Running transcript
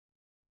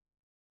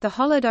The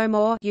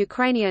Holodomor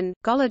Ukrainian,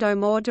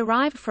 Golodomor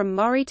derived from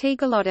Moriti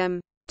Golodom,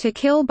 to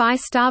kill by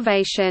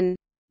starvation,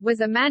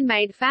 was a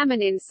man-made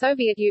famine in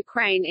Soviet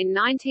Ukraine in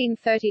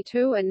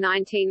 1932 and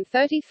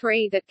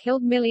 1933 that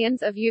killed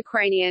millions of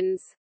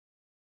Ukrainians.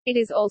 It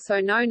is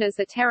also known as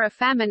the Terror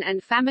Famine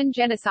and Famine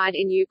Genocide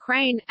in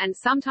Ukraine, and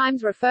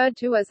sometimes referred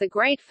to as the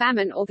Great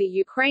Famine or the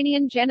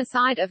Ukrainian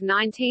Genocide of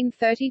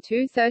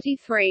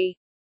 1932–33.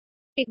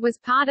 It was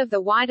part of the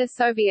wider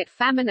Soviet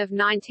famine of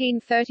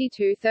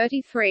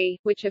 1932–33,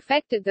 which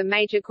affected the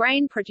major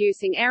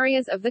grain-producing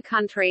areas of the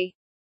country.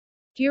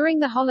 During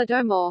the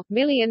Holodomor,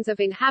 millions of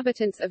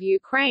inhabitants of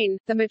Ukraine,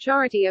 the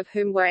majority of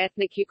whom were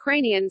ethnic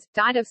Ukrainians,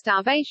 died of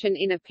starvation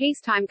in a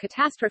peacetime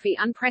catastrophe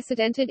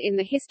unprecedented in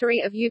the history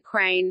of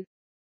Ukraine.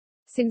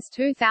 Since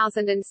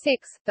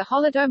 2006, the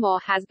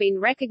Holodomor has been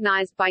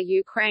recognized by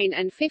Ukraine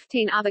and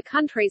 15 other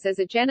countries as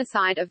a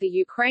genocide of the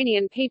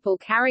Ukrainian people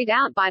carried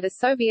out by the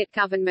Soviet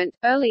government.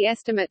 Early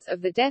estimates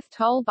of the death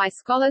toll by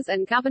scholars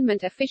and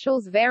government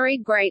officials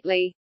varied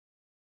greatly.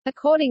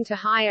 According to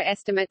higher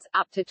estimates,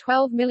 up to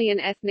 12 million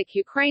ethnic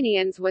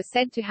Ukrainians were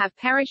said to have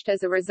perished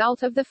as a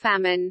result of the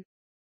famine.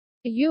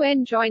 A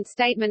UN joint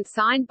statement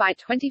signed by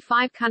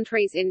 25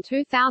 countries in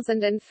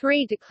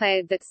 2003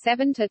 declared that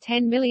 7 to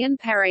 10 million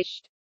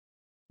perished.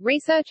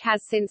 Research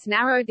has since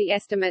narrowed the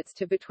estimates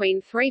to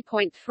between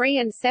 3.3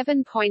 and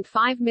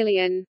 7.5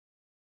 million.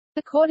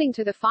 According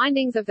to the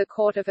findings of the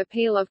Court of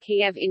Appeal of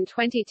Kiev in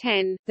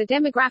 2010, the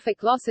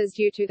demographic losses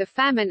due to the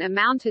famine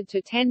amounted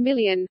to 10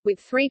 million, with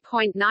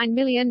 3.9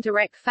 million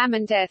direct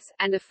famine deaths,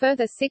 and a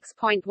further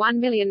 6.1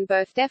 million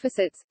birth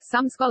deficits.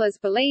 Some scholars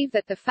believe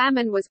that the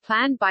famine was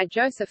planned by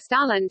Joseph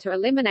Stalin to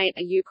eliminate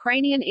a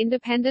Ukrainian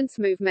independence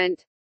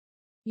movement.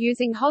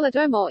 Using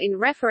Holodomor in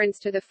reference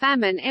to the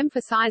famine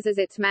emphasizes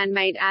its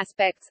man-made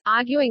aspects,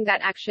 arguing that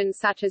actions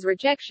such as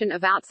rejection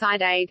of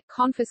outside aid,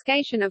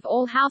 confiscation of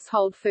all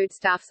household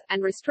foodstuffs,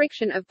 and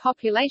restriction of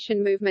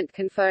population movement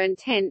confer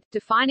intent.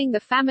 Defining the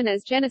famine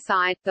as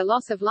genocide, the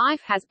loss of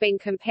life has been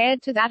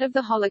compared to that of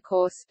the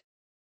Holocaust.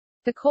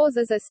 The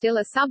causes are still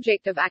a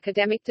subject of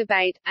academic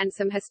debate, and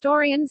some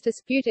historians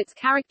dispute its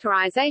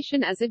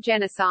characterization as a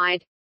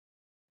genocide.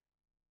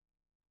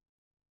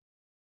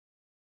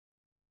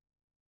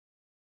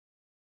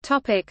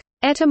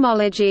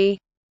 Etymology.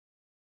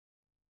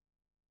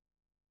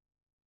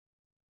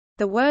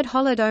 The word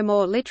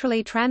Holodomor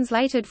literally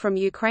translated from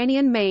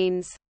Ukrainian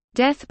means,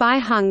 death by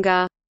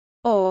hunger,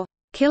 or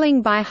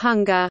killing by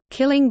hunger,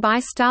 killing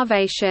by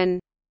starvation.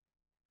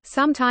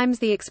 Sometimes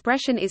the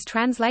expression is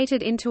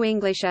translated into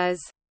English as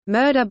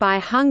murder by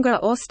hunger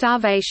or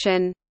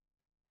starvation.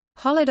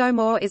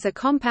 Holodomor is a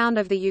compound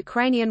of the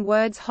Ukrainian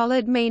words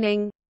holod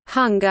meaning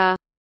hunger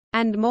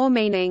and mor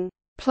meaning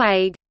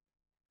plague.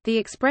 The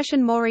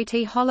expression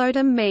moriti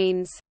holodom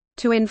means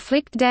to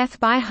inflict death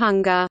by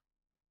hunger.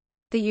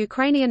 The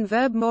Ukrainian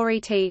verb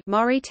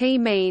moriti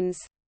means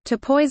to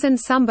poison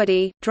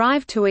somebody,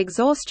 drive to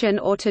exhaustion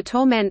or to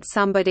torment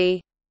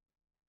somebody.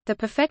 The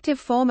perfective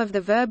form of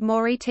the verb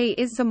moriti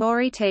is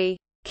zamoriti,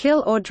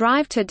 kill or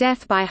drive to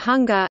death by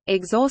hunger,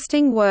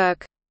 exhausting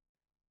work.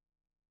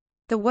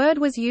 The word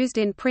was used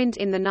in print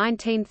in the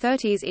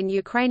 1930s in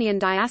Ukrainian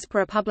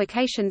diaspora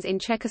publications in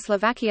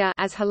Czechoslovakia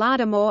as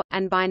Holodomor,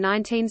 and by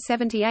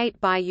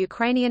 1978 by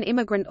Ukrainian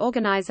immigrant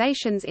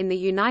organizations in the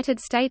United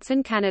States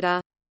and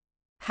Canada.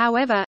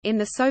 However, in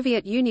the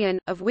Soviet Union,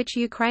 of which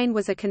Ukraine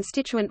was a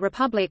constituent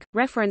republic,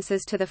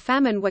 references to the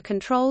famine were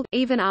controlled,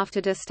 even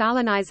after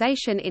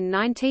de-Stalinization in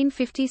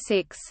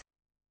 1956.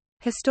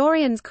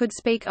 Historians could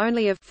speak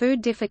only of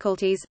food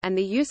difficulties, and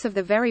the use of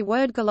the very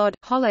word golod,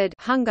 holod,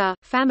 hunger,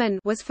 famine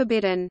was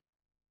forbidden.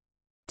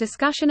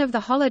 Discussion of the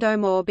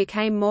Holodomor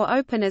became more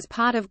open as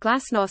part of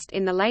glasnost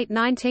in the late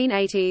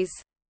 1980s.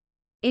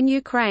 In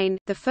Ukraine,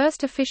 the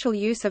first official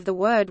use of the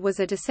word was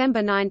a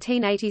December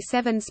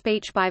 1987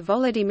 speech by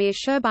Volodymyr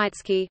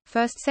Sherbytsky,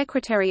 first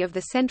secretary of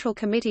the Central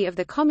Committee of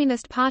the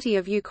Communist Party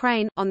of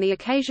Ukraine, on the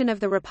occasion of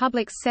the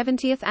republic's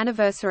 70th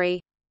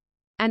anniversary.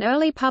 An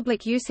early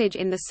public usage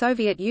in the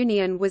Soviet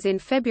Union was in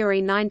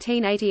February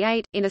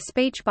 1988, in a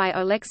speech by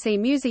Oleksiy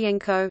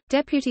Musyenko,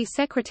 Deputy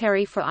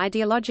Secretary for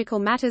Ideological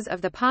Matters of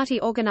the party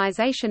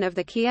organization of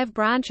the Kiev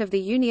branch of the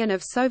Union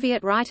of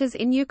Soviet Writers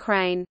in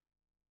Ukraine.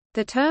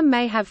 The term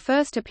may have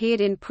first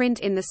appeared in print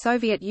in the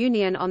Soviet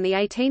Union on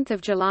 18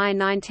 July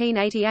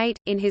 1988,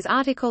 in his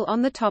article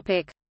on the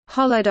topic,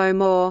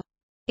 Holodomor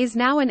is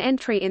now an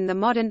entry in the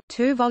modern,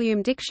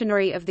 two-volume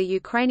Dictionary of the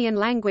Ukrainian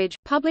Language,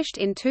 published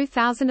in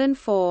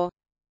 2004.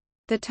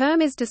 The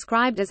term is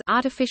described as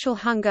artificial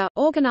hunger,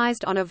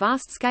 organized on a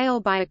vast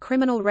scale by a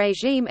criminal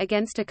regime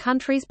against a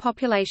country's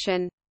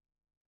population.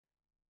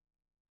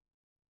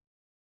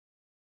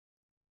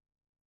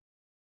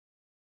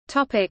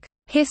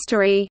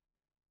 History.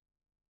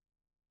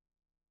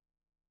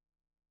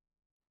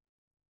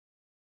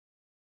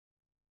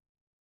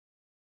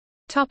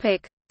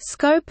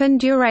 Scope and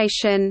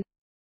duration.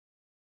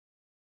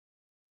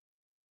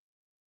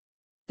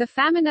 The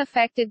famine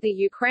affected the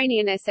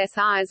Ukrainian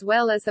SSR as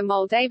well as the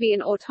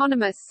Moldavian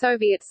Autonomous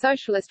Soviet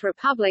Socialist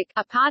Republic,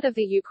 a part of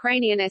the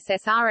Ukrainian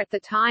SSR at the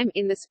time,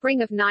 in the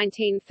spring of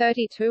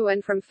 1932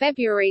 and from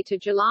February to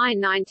July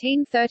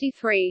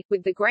 1933,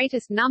 with the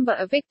greatest number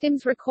of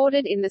victims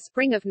recorded in the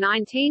spring of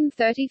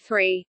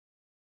 1933.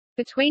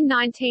 Between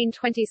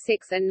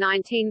 1926 and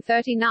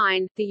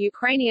 1939, the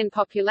Ukrainian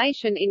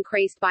population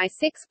increased by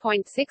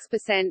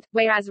 6.6%,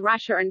 whereas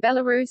Russia and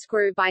Belarus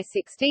grew by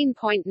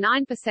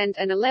 16.9%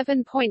 and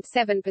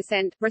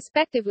 11.7%,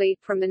 respectively.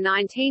 From the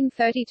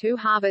 1932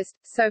 harvest,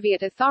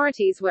 Soviet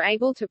authorities were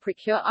able to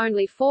procure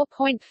only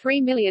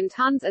 4.3 million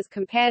tons as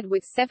compared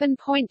with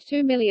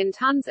 7.2 million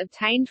tons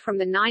obtained from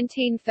the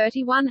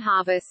 1931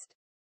 harvest.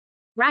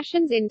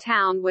 Rations in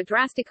town were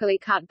drastically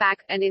cut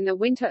back, and in the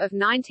winter of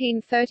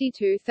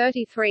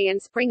 1932–33 and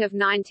spring of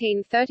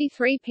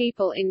 1933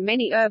 people in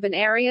many urban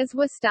areas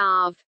were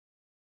starved.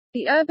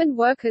 The urban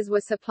workers were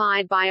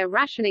supplied by a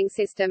rationing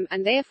system,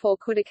 and therefore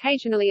could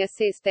occasionally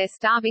assist their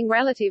starving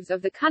relatives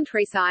of the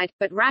countryside,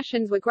 but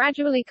rations were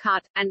gradually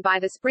cut, and by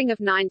the spring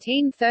of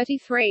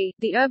 1933,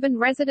 the urban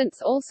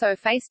residents also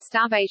faced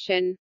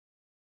starvation.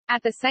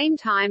 At the same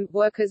time,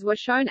 workers were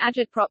shown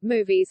agitprop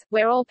movies,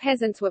 where all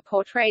peasants were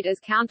portrayed as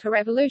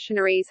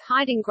counter-revolutionaries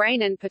hiding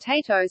grain and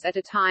potatoes at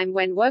a time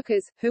when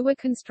workers, who were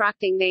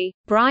constructing the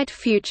bright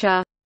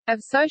future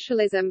of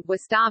socialism, were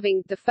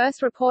starving. The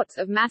first reports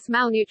of mass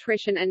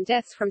malnutrition and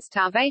deaths from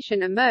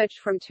starvation emerged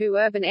from two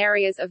urban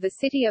areas of the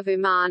city of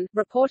Uman,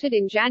 reported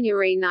in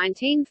January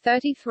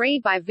 1933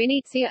 by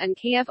Vinnytsia and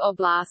Kiev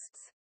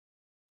oblasts.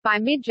 By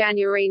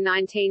mid-January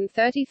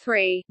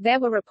 1933,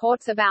 there were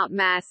reports about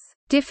mass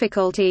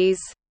difficulties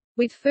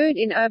with food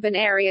in urban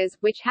areas,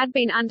 which had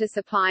been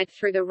undersupplied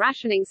through the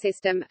rationing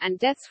system, and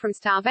deaths from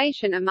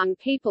starvation among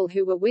people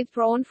who were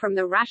withdrawn from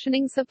the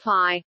rationing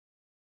supply.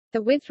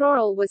 The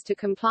withdrawal was to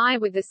comply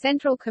with the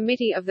Central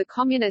Committee of the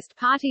Communist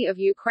Party of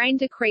Ukraine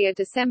decree of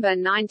December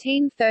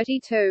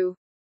 1932.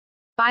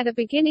 By the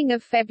beginning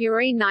of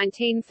February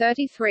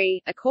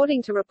 1933,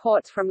 according to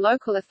reports from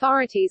local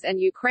authorities and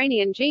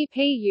Ukrainian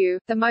GPU,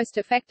 the most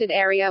affected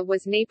area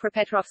was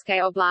Dnipropetrovsk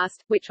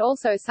Oblast, which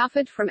also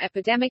suffered from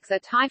epidemics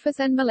of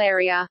typhus and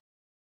malaria.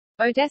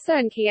 Odessa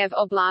and Kiev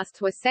Oblasts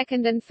were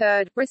second and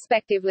third,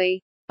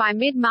 respectively. By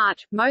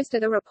mid-March, most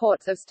of the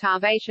reports of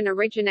starvation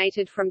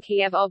originated from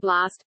Kiev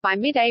Oblast. By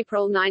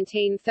mid-April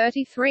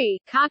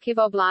 1933, Kharkiv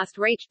Oblast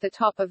reached the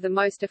top of the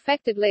most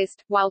affected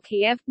list, while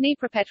Kiev,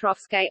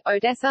 Dnipropetrovsk,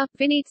 Odessa,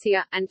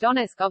 Vinnytsia, and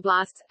Donetsk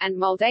Oblasts, and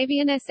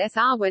Moldavian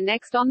SSR were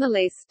next on the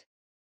list.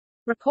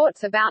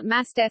 Reports about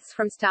mass deaths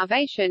from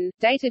starvation,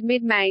 dated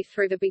mid-May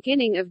through the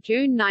beginning of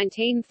June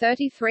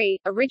 1933,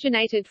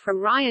 originated from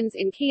Ryans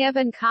in Kiev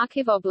and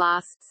Kharkiv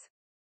Oblasts.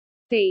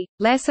 The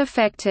less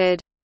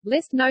affected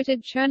list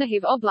noted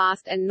Chernihiv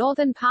Oblast and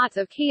northern parts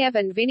of Kiev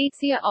and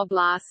Vinnytsia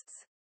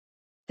Oblasts.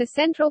 The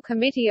Central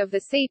Committee of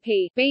the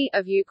CP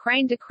of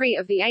Ukraine decree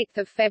of 8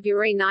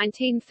 February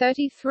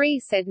 1933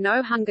 said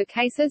no hunger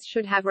cases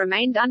should have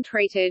remained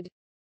untreated.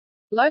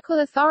 Local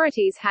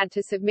authorities had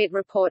to submit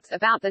reports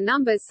about the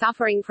numbers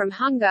suffering from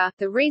hunger,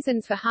 the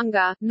reasons for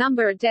hunger,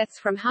 number of deaths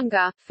from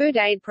hunger, food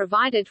aid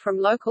provided from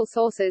local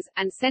sources,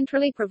 and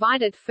centrally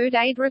provided food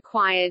aid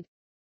required.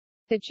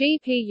 The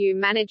GPU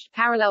managed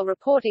parallel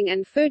reporting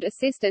and food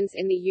assistance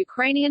in the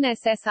Ukrainian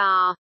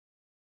SSR.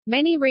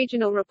 Many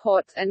regional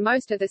reports and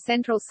most of the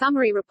central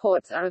summary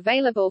reports are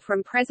available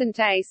from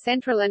present-day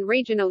central and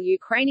regional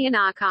Ukrainian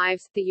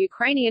archives. The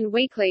Ukrainian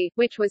Weekly,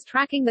 which was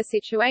tracking the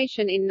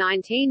situation in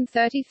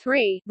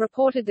 1933,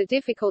 reported the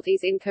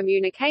difficulties in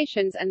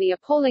communications and the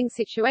appalling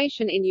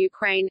situation in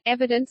Ukraine.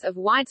 Evidence of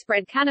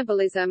widespread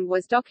cannibalism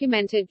was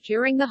documented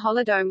during the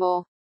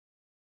Holodomor.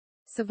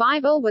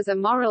 Survival was a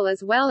moral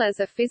as well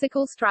as a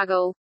physical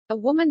struggle. A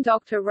woman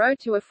doctor wrote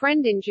to a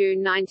friend in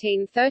June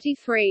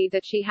 1933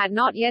 that she had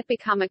not yet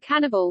become a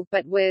cannibal,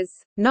 but was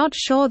not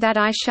sure that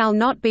I shall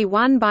not be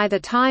one by the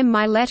time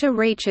my letter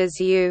reaches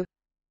you.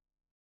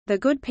 The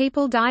good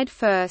people died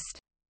first.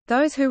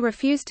 Those who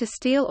refused to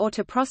steal or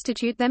to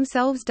prostitute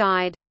themselves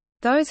died.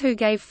 Those who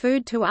gave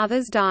food to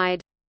others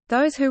died.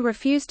 Those who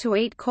refused to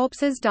eat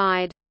corpses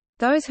died.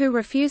 Those who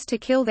refused to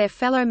kill their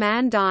fellow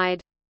man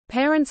died.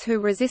 Parents who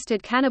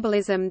resisted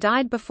cannibalism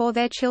died before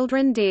their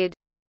children did.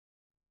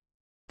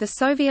 The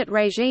Soviet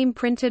regime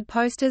printed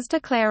posters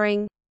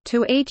declaring,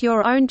 "To eat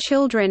your own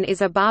children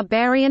is a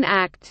barbarian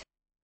act."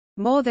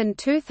 More than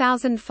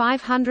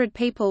 2,500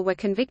 people were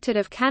convicted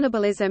of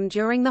cannibalism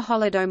during the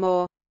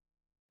Holodomor.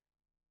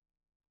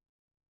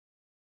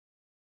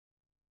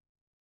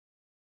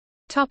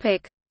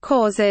 Topic: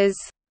 Causes.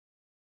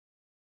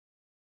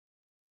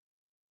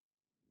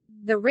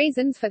 The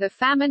reasons for the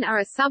famine are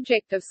a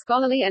subject of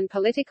scholarly and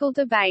political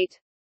debate.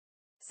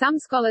 Some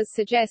scholars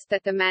suggest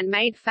that the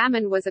man-made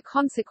famine was a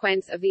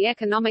consequence of the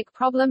economic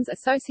problems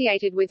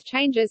associated with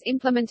changes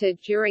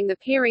implemented during the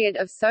period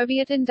of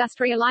Soviet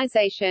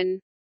industrialization.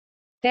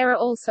 There are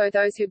also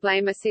those who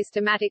blame a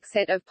systematic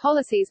set of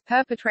policies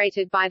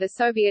perpetrated by the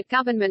Soviet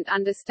government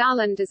under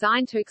Stalin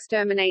designed to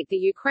exterminate the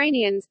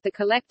Ukrainians. The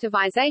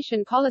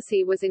collectivization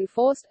policy was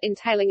enforced,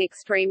 entailing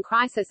extreme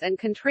crisis and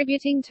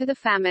contributing to the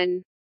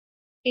famine.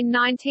 In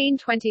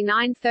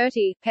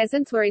 1929–30,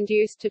 peasants were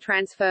induced to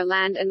transfer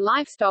land and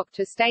livestock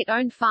to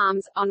state-owned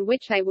farms, on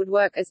which they would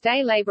work as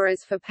day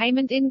laborers for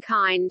payment in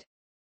kind.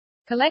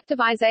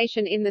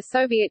 Collectivization in the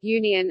Soviet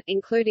Union,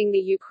 including the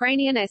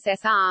Ukrainian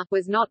SSR,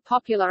 was not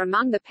popular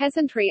among the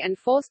peasantry, and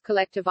forced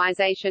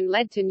collectivization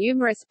led to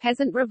numerous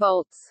peasant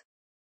revolts.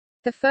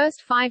 The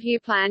first five-year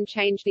plan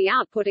changed the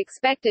output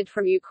expected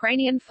from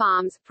Ukrainian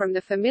farms, from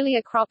the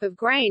familiar crop of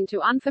grain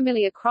to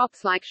unfamiliar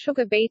crops like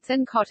sugar beets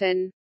and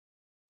cotton.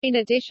 In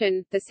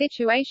addition, the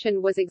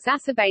situation was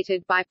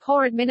exacerbated by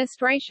poor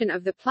administration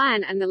of the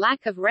plan and the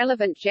lack of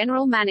relevant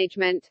general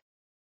management.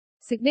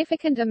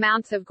 Significant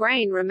amounts of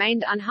grain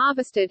remained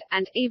unharvested,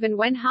 and, even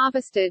when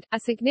harvested, a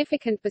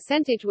significant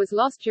percentage was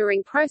lost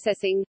during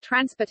processing,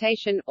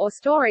 transportation, or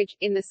storage.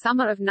 In the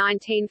summer of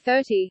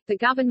 1930, the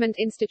government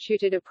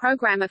instituted a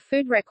program of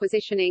food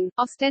requisitioning,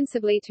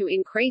 ostensibly to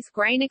increase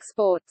grain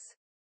exports.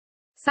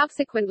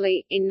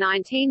 Subsequently, in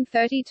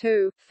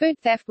 1932, food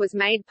theft was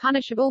made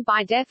punishable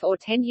by death or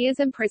 10 years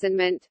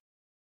imprisonment.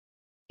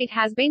 It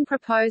has been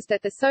proposed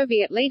that the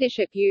Soviet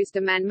leadership used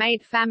a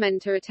man-made famine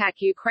to attack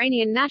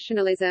Ukrainian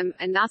nationalism,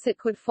 and thus it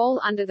could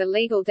fall under the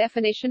legal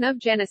definition of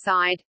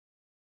genocide.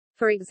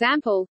 For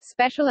example,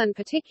 special and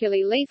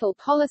particularly lethal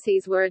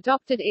policies were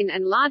adopted in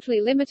and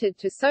largely limited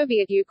to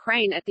Soviet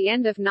Ukraine at the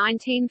end of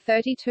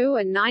 1932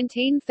 and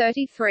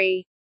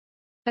 1933.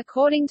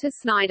 According to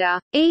Snyder,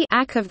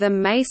 each of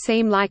them may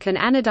seem like an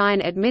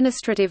anodyne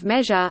administrative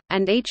measure,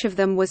 and each of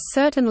them was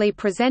certainly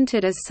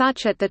presented as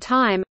such at the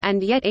time,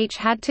 and yet each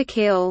had to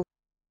kill.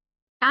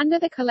 Under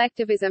the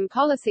collectivism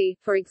policy,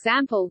 for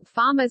example,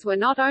 farmers were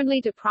not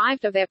only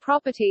deprived of their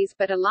properties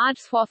but a large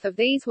swath of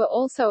these were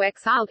also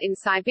exiled in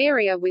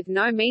Siberia with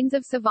no means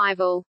of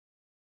survival.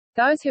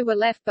 Those who were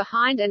left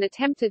behind and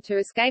attempted to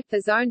escape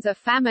the zones of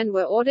famine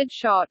were ordered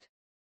shot.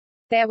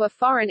 There were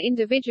foreign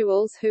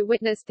individuals who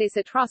witnessed this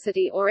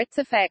atrocity or its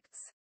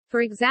effects.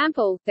 For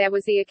example, there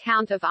was the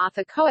account of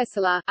Arthur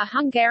Koestler, a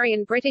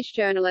Hungarian-British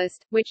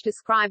journalist, which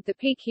described the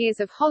peak years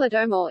of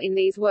Holodomor in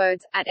these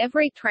words: "At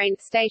every train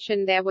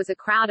station there was a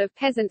crowd of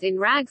peasants in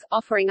rags,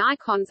 offering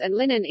icons and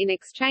linen in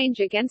exchange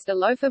against a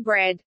loaf of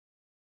bread.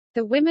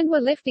 The women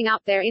were lifting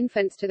up their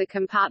infants to the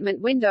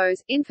compartment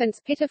windows, infants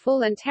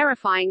pitiful and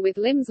terrifying with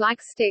limbs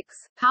like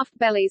sticks, puffed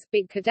bellies,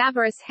 big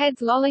cadaverous heads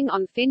lolling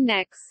on thin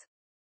necks."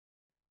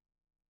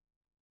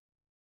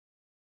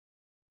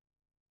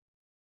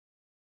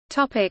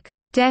 Topic: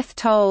 Death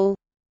toll.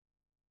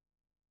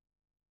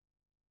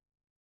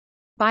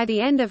 By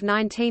the end of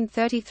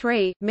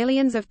 1933,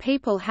 millions of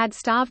people had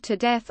starved to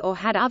death or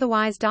had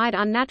otherwise died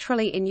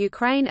unnaturally in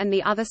Ukraine and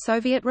the other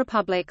Soviet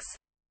republics.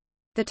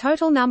 The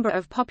total number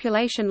of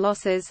population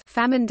losses,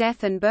 famine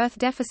death and birth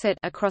deficit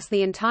across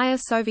the entire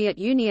Soviet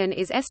Union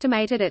is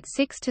estimated at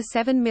 6 to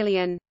 7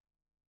 million.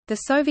 The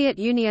Soviet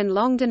Union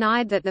long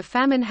denied that the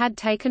famine had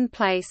taken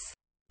place.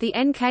 The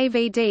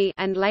NKVD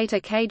and later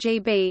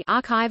KGB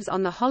archives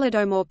on the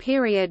Holodomor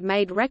period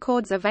made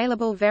records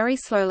available very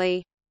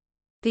slowly.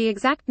 The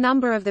exact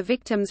number of the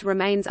victims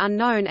remains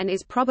unknown and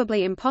is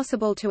probably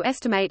impossible to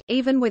estimate,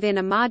 even within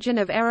a margin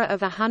of error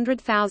of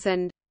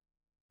 100,000.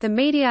 The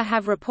media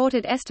have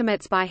reported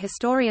estimates by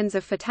historians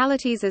of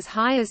fatalities as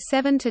high as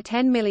 7 to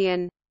 10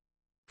 million.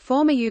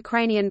 Former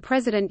Ukrainian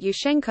President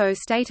Yushchenko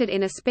stated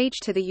in a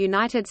speech to the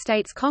United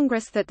States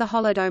Congress that the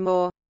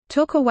Holodomor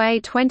took away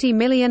 20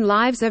 million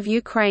lives of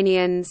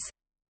Ukrainians,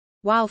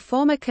 while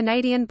former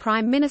Canadian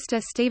Prime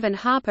Minister Stephen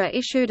Harper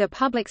issued a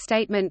public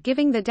statement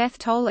giving the death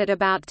toll at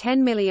about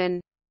 10 million.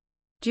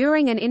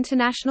 During an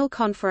international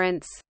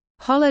conference,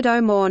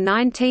 Holodomor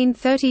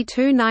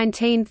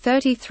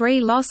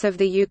 1932–1933 Loss of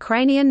the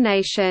Ukrainian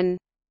Nation,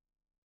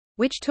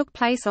 which took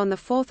place on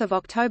 4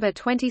 October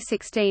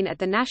 2016 at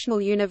the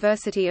National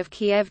University of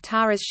Kiev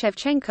Taras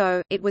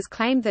Shevchenko, it was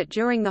claimed that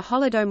during the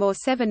Holodomor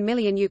 7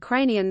 million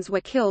Ukrainians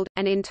were killed,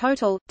 and in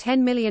total,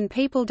 10 million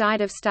people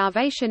died of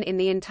starvation in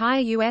the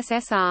entire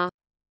USSR.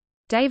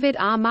 David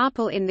R.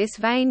 Marple in this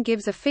vein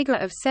gives a figure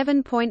of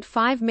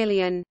 7.5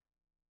 million.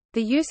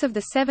 The use of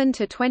the 7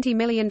 to 20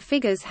 million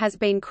figures has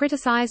been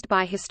criticized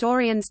by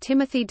historians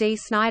Timothy D.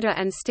 Snyder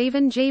and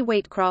Stephen G.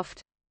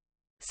 Wheatcroft.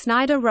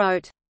 Snyder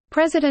wrote,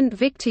 "President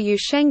Viktor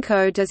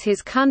Yushchenko does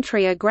his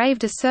country a grave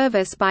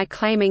disservice by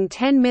claiming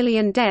 10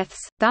 million deaths,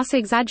 thus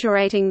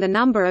exaggerating the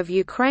number of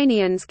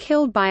Ukrainians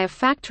killed by a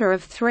factor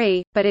of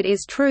 3, but it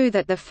is true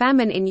that the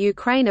famine in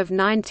Ukraine of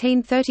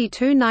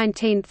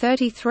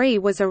 1932–1933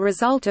 was a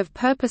result of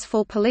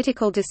purposeful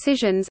political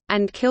decisions,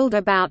 and killed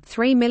about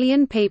 3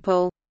 million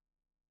people."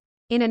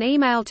 In an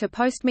email to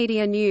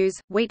Postmedia News,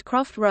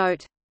 Wheatcroft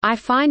wrote, "I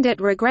find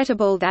it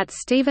regrettable that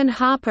Stephen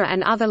Harper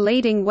and other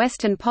leading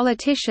Western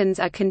politicians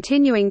are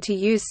continuing to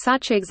use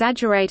such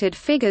exaggerated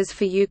figures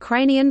for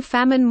Ukrainian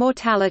famine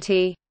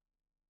mortality,"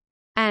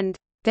 and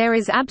There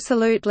is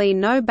absolutely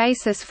no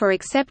basis for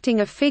accepting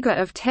a figure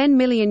of 10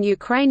 million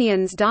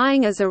Ukrainians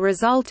dying as a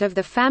result of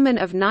the famine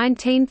of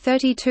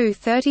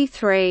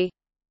 1932–33.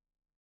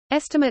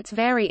 Estimates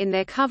vary in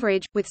their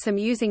coverage, with some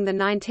using the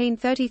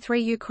 1933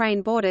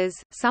 Ukraine borders,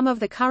 some of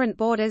the current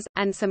borders,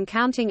 and some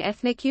counting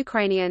ethnic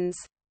Ukrainians.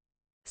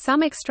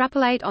 Some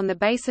extrapolate on the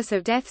basis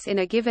of deaths in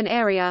a given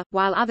area,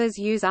 while others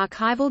use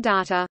archival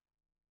data.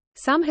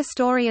 Some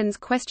historians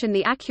question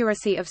the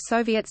accuracy of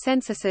Soviet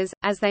censuses,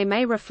 as they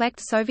may reflect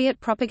Soviet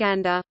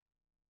propaganda.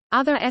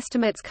 Other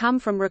estimates come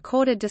from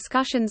recorded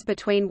discussions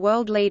between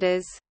world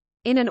leaders.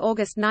 In an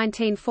August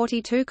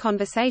 1942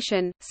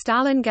 conversation,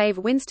 Stalin gave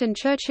Winston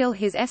Churchill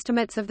his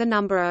estimates of the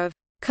number of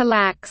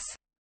 «kulaks»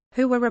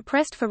 who were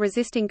repressed for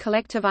resisting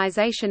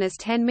collectivization as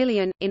 10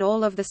 million, in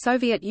all of the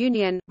Soviet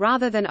Union,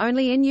 rather than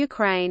only in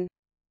Ukraine.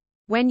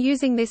 When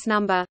using this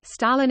number,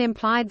 Stalin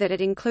implied that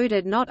it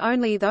included not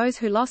only those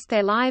who lost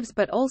their lives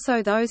but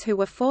also those who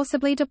were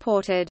forcibly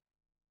deported.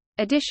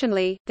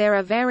 Additionally, there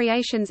are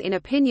variations in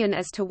opinion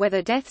as to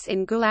whether deaths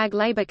in Gulag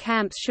labor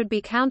camps should be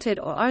counted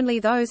or only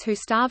those who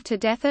starved to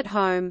death at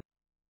home.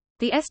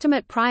 The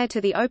estimate prior to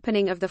the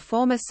opening of the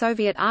former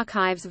Soviet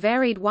archives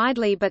varied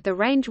widely, but the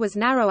range was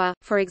narrower,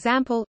 for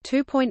example,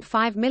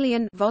 2.5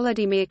 million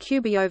Volodymyr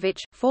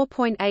Kubyovich,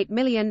 4.8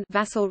 million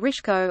Vasil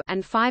Rishko,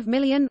 and 5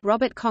 million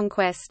Robert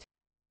Conquest.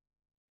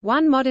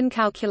 One modern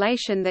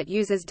calculation that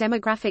uses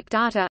demographic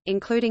data,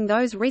 including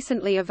those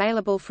recently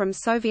available from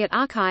Soviet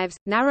archives,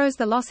 narrows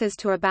the losses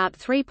to about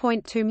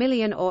 3.2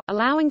 million or,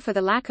 allowing for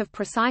the lack of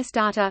precise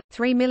data,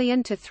 3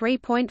 million to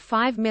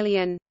 3.5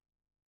 million.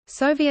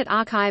 Soviet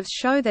archives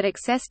show that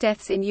excess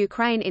deaths in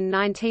Ukraine in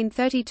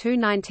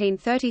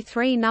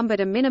 1932–1933 numbered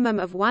a minimum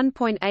of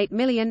 1.8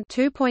 million,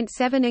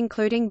 2.7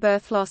 including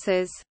birth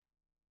losses.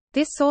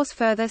 This source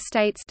further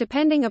states,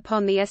 depending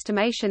upon the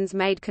estimations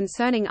made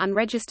concerning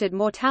unregistered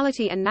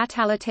mortality and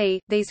natality,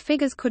 these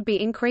figures could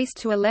be increased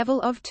to a level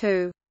of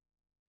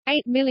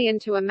 2.8 million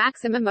to a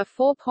maximum of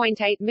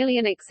 4.8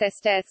 million excess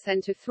deaths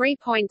and to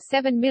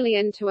 3.7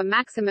 million to a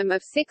maximum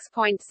of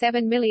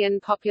 6.7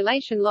 million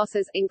population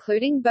losses,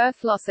 including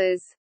birth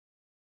losses.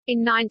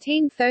 In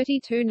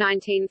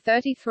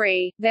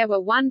 1932–1933, there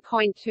were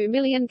 1.2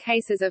 million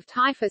cases of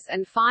typhus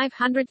and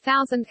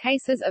 500,000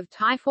 cases of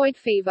typhoid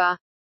fever.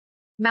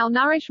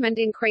 Malnourishment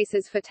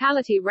increases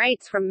fatality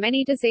rates from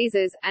many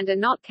diseases, and are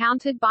not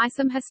counted by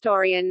some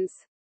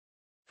historians.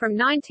 From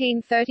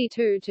 1932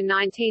 to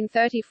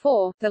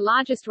 1934, the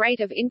largest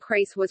rate of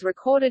increase was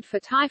recorded for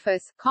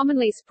typhus,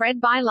 commonly spread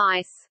by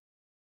lice.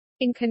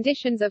 In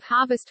conditions of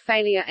harvest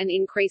failure and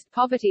increased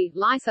poverty,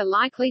 lice are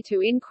likely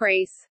to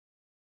increase.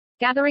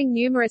 Gathering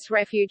numerous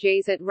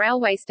refugees at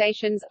railway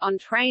stations, on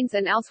trains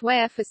and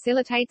elsewhere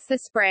facilitates the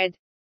spread.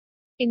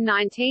 In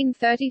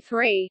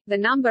 1933, the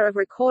number of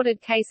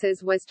recorded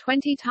cases was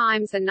 20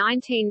 times the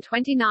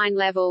 1929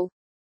 level.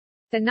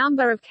 The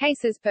number of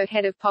cases per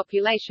head of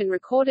population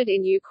recorded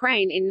in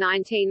Ukraine in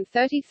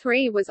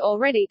 1933 was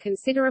already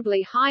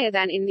considerably higher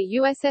than in the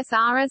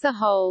USSR as a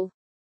whole.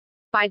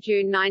 By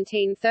June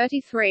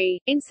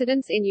 1933,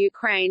 incidence in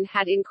Ukraine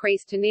had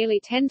increased to nearly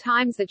 10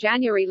 times the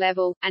January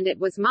level, and it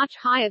was much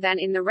higher than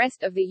in the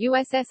rest of the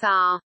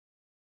USSR.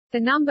 The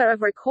number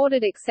of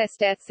recorded excess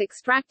deaths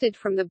extracted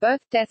from the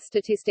birth-death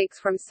statistics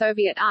from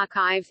Soviet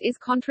archives is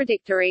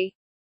contradictory.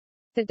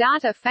 The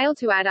data fail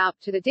to add up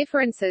to the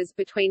differences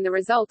between the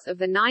results of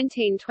the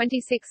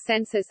 1926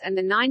 census and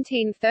the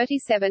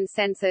 1937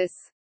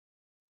 census.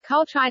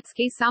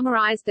 Kolchaitsky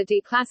summarized the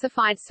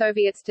declassified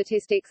Soviet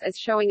statistics as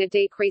showing a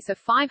decrease of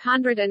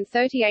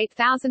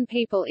 538,000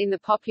 people in the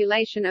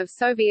population of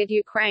Soviet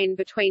Ukraine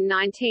between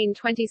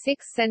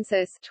 1926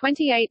 census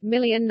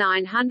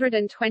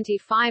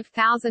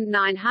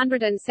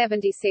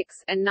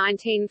 28,925,976 and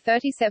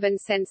 1937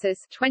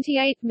 census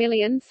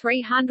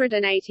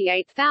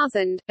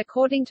 28,388,000,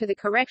 according to the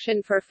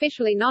correction for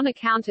officially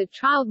non-accounted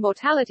child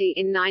mortality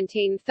in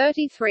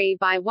 1933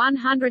 by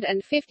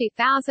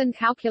 150,000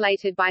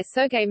 calculated by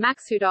Sergei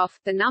Maksudov.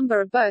 The number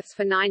of births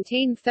for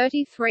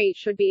 1933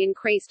 should be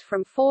increased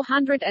from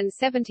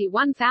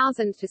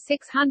 471,000 to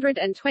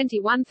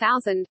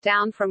 621,000,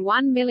 down from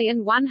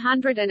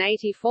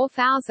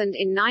 1,184,000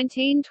 in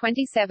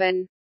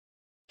 1927.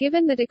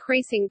 Given the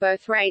decreasing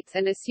birth rates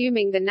and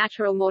assuming the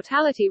natural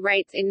mortality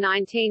rates in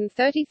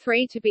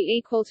 1933 to be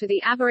equal to the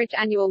average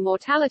annual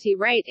mortality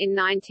rate in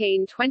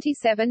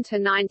 1927 to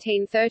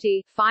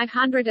 1930,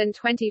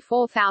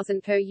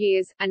 524,000 per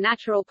year, a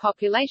natural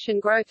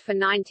population growth for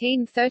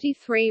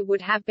 1933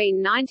 would have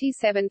been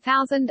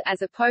 97,000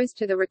 as opposed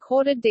to the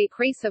recorded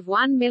decrease of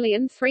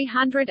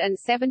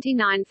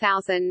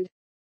 1,379,000.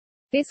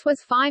 This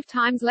was 5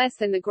 times less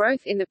than the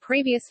growth in the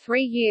previous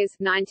 3 years,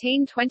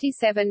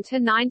 1927 to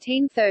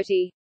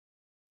 1930.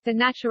 The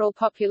natural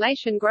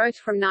population growth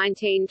from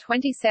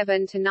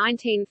 1927 to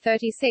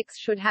 1936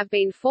 should have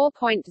been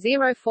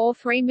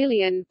 4.043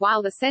 million,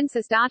 while the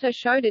census data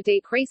showed a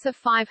decrease of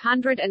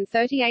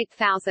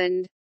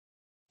 538,000.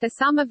 The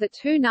sum of the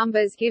two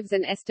numbers gives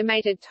an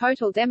estimated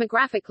total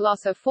demographic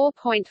loss of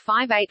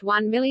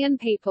 4.581 million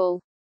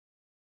people.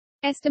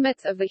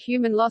 Estimates of the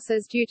human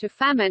losses due to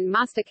famine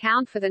must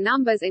account for the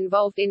numbers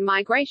involved in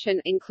migration,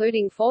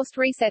 including forced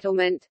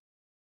resettlement.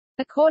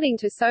 According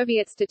to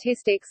Soviet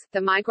statistics,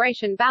 the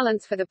migration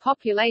balance for the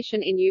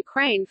population in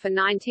Ukraine for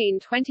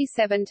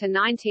 1927 to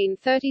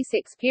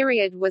 1936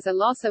 period was a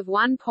loss of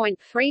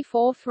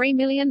 1.343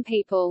 million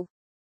people.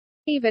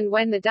 Even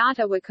when the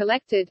data were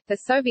collected, the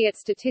Soviet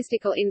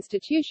statistical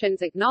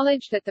institutions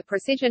acknowledged that the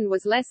precision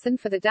was less than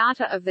for the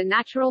data of the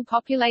natural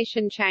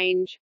population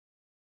change.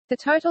 The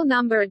total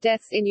number of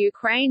deaths in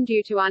Ukraine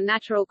due to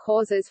unnatural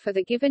causes for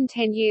the given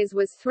 10 years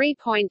was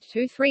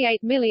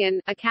 3.238 million,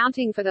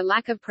 accounting for the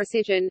lack of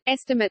precision.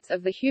 Estimates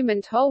of the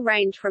human toll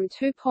range from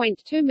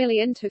 2.2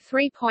 million to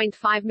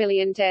 3.5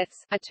 million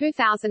deaths. A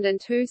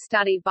 2002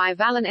 study by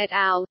Vallon et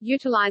al.,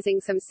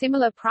 utilizing some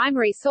similar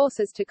primary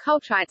sources to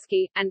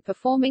Kulchaitsky, and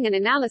performing an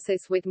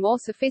analysis with more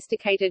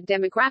sophisticated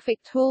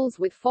demographic tools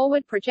with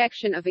forward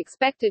projection of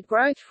expected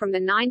growth from the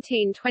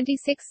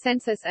 1926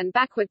 census and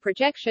backward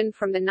projection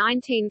from the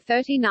 1939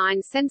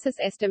 census,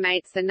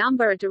 estimates the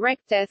number of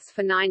direct deaths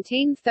for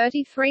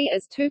 1933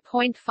 as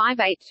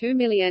 2.582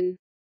 million.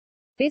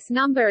 This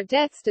number of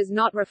deaths does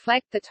not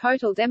reflect the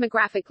total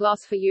demographic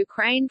loss for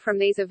Ukraine from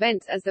these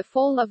events, as the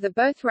fall of the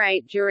birth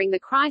rate during the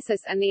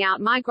crisis and the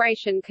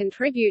outmigration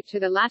contribute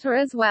to the latter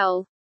as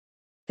well.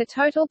 The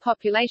total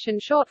population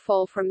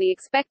shortfall from the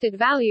expected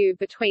value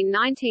between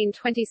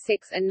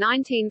 1926 and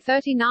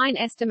 1939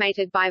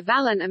 estimated by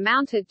Vallon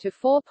amounted to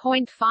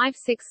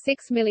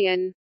 4.566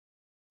 million.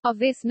 Of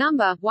this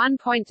number,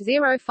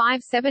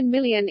 1.057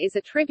 million is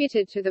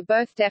attributed to the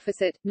birth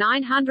deficit,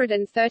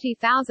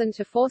 930,000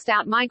 to forced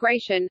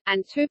outmigration,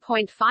 and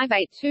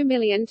 2.582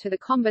 million to the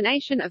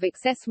combination of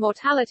excess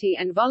mortality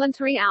and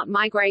voluntary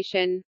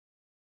outmigration.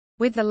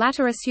 With the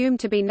latter assumed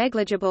to be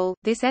negligible,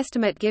 this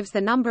estimate gives the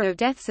number of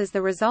deaths as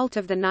the result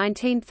of the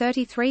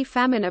 1933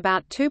 famine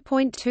about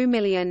 2.2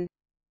 million.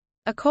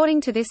 According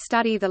to this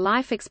study, the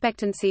life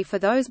expectancy for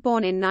those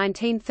born in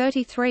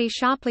 1933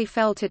 sharply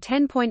fell to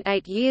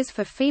 10.8 years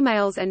for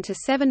females and to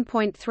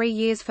 7.3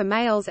 years for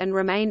males, and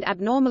remained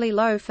abnormally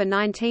low for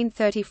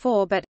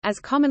 1934 but, as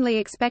commonly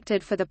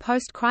expected for the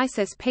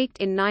post-crisis, peaked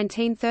in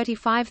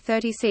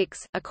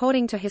 1935–36.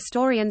 According to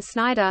historian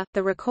Snyder,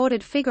 the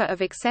recorded figure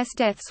of excess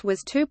deaths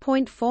was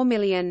 2.4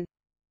 million.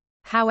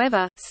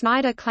 However,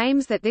 Snyder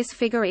claims that this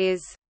figure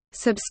is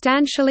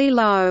substantially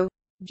low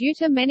due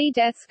to many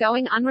deaths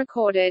going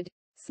unrecorded.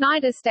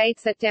 Snyder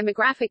states that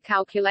demographic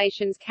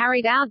calculations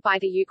carried out by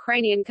the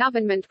Ukrainian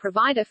government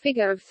provide a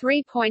figure of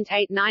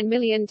 3.89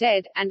 million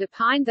dead, and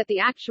opined that the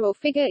actual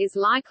figure is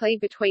likely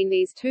between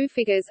these two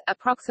figures,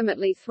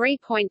 approximately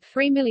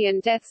 3.3 million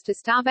deaths to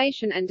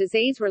starvation and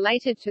disease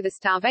related to the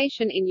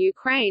starvation in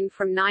Ukraine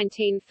from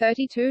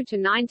 1932 to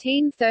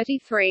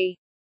 1933.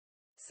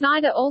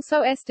 Snyder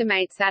also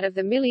estimates that of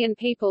the million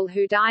people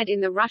who died in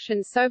the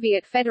Russian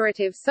Soviet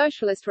Federative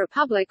Socialist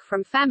Republic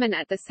from famine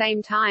at the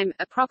same time,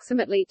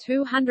 approximately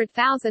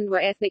 200,000 were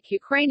ethnic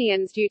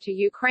Ukrainians due to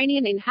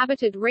Ukrainian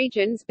inhabited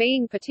regions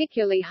being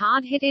particularly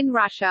hard hit in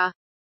Russia.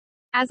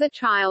 As a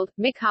child,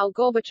 Mikhail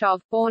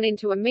Gorbachev, born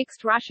into a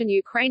mixed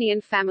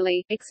Russian-Ukrainian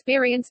family,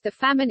 experienced the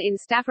famine in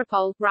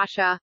Stavropol,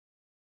 Russia.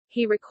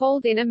 He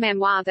recalled in a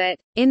memoir that,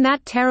 "In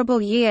that terrible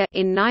year,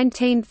 in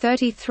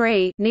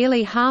 1933,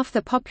 nearly half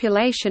the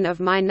population of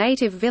my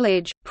native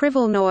village,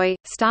 Privolnoy,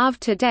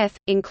 starved to death,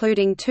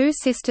 including 2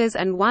 sisters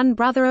and 1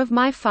 brother of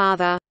my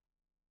father."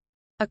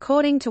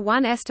 According to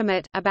one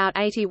estimate, about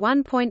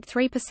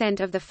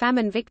 81.3% of the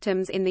famine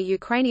victims in the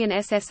Ukrainian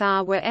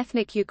SSR were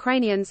ethnic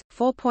Ukrainians,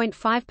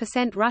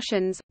 4.5%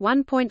 Russians,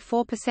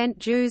 1.4%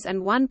 Jews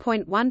and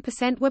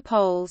 1.1% were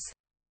Poles.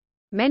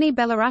 Many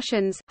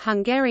Belarusians,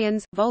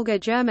 Hungarians, Volga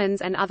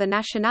Germans and other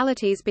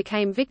nationalities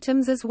became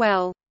victims as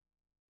well.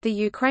 The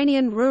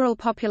Ukrainian rural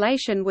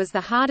population was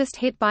the hardest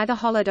hit by the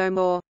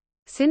Holodomor.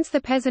 Since the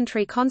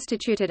peasantry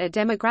constituted a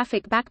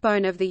demographic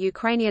backbone of the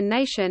Ukrainian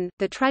nation,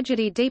 the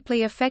tragedy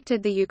deeply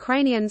affected the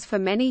Ukrainians for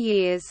many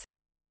years.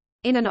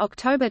 In an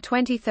October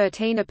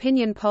 2013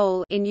 opinion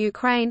poll in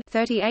Ukraine,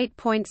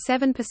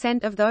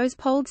 38.7% of those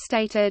polled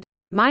stated,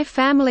 "My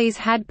families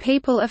had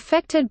people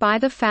affected by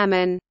the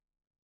famine."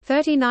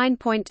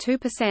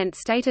 39.2%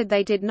 stated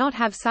they did not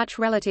have such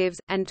relatives,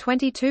 and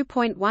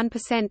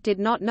 22.1% did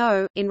not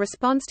know. In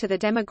response to the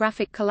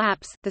demographic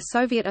collapse, the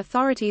Soviet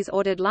authorities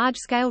ordered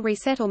large-scale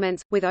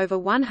resettlements, with over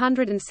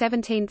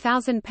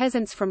 117,000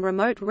 peasants from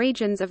remote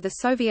regions of the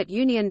Soviet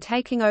Union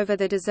taking over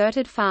the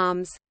deserted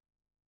farms.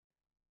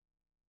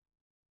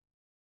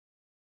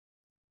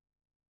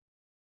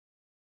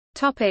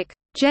 Topic: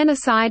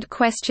 Genocide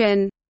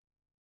question.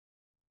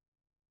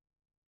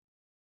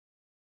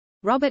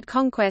 Robert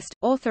Conquest,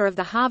 author of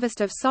The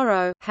Harvest of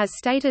Sorrow, has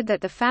stated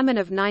that the famine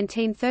of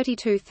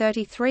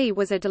 1932–33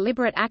 was a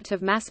deliberate act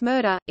of mass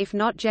murder, if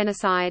not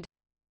genocide.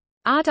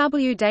 R.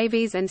 W.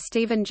 Davies and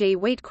Stephen G.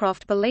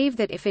 Wheatcroft believe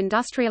that if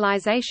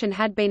industrialization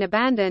had been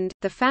abandoned,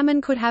 the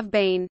famine could have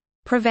been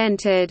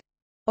prevented,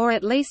 or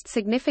at least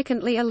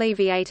significantly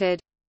alleviated.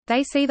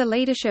 They see the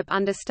leadership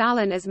under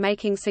Stalin as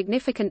making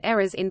significant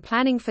errors in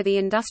planning for the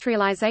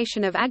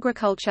industrialization of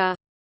agriculture.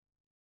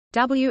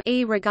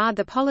 We regard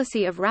the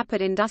policy of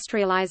rapid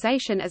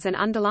industrialization as an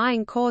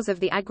underlying cause of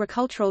the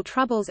agricultural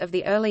troubles of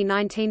the early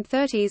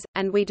 1930s,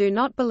 and we do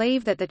not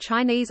believe that the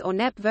Chinese or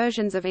NEP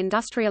versions of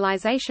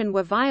industrialization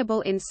were viable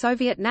in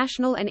Soviet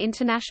national and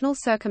international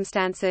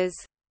circumstances.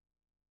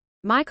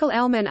 Michael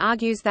Ellman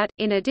argues that,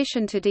 in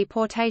addition to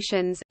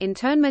deportations,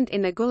 internment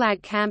in the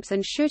Gulag camps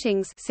and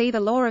shootings, see the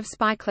Law of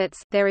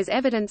Spikelets, there is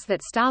evidence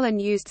that Stalin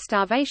used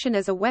starvation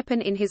as a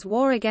weapon in his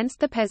war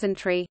against the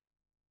peasantry.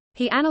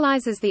 He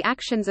analyzes the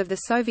actions of the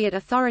Soviet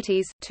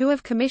authorities, 2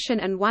 of commission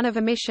and 1 of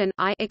omission,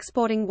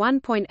 exporting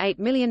 1.8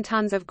 million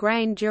tons of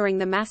grain during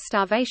the mass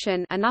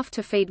starvation, enough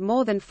to feed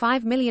more than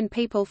 5 million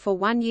people for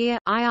 1 year,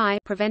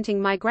 preventing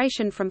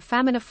migration from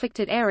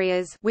famine-afflicted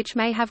areas, which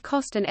may have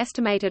cost an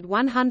estimated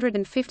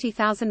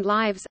 150,000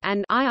 lives,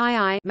 and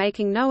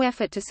making no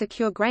effort to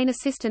secure grain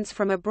assistance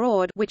from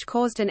abroad, which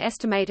caused an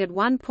estimated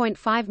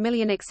 1.5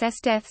 million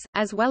excess deaths,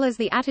 as well as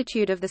the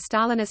attitude of the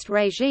Stalinist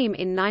regime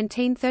in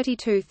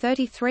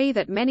 1932–33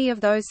 that many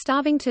of those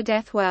starving to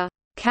death were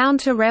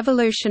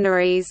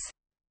counter-revolutionaries,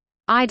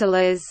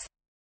 idlers,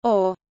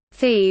 or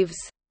thieves,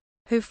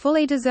 who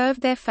fully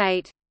deserved their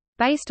fate.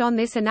 Based on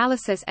this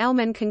analysis,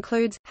 Ellman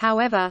concludes,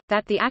 however,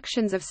 that the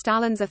actions of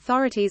Stalin's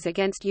authorities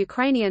against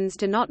Ukrainians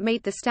do not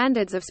meet the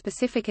standards of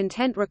specific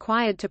intent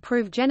required to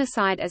prove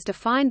genocide as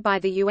defined by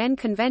the UN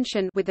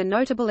Convention, with the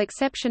notable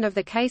exception of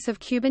the case of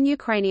Cuban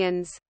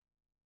Ukrainians.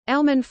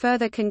 Ellman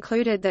further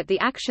concluded that the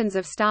actions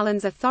of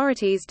Stalin's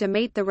authorities do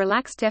meet the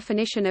relaxed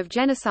definition of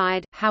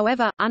genocide.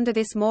 However, under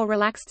this more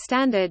relaxed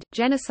standard,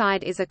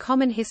 genocide is a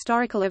common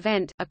historical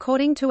event,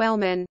 according to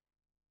Ellman.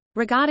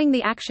 Regarding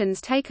the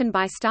actions taken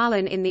by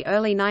Stalin in the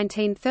early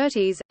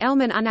 1930s,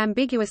 Ellman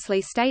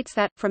unambiguously states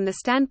that, from the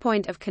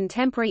standpoint of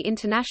contemporary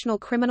international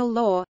criminal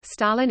law,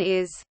 Stalin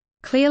is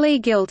clearly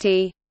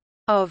guilty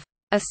of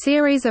a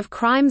series of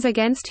crimes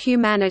against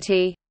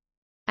humanity,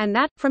 and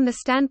that, from the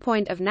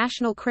standpoint of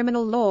national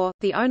criminal law,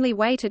 the only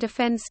way to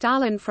defend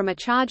Stalin from a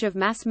charge of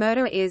mass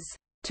murder is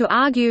to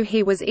argue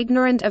he was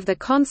ignorant of the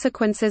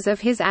consequences of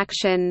his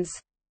actions.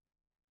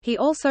 He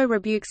also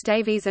rebukes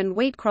Davies and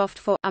Wheatcroft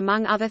for,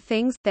 among other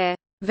things, their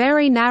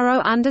very narrow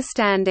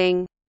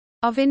understanding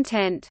of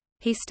intent.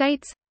 He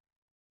states,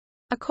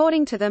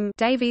 according to them,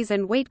 Davies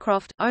and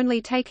Wheatcroft,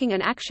 only taking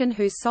an action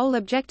whose sole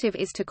objective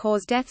is to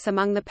cause deaths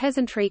among the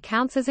peasantry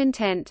counts as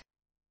intent.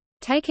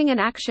 Taking an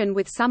action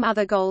with some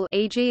other goal,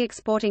 e.g.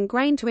 exporting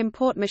grain to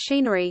import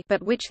machinery,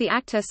 but which the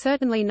actor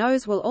certainly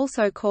knows will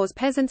also cause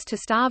peasants to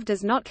starve,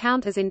 does not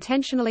count as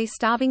intentionally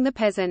starving the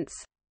peasants.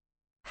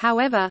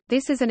 However,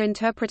 this is an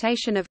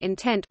interpretation of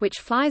intent which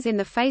flies in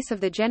the face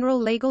of the general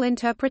legal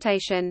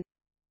interpretation.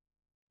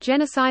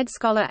 Genocide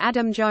scholar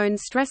Adam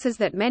Jones stresses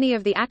that many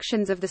of the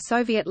actions of the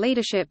Soviet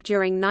leadership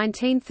during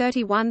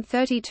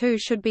 1931–32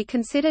 should be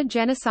considered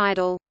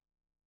genocidal.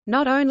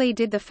 Not only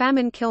did the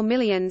famine kill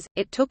millions,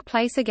 it took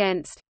place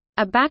against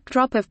a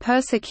backdrop of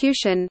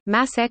persecution,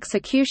 mass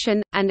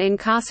execution, and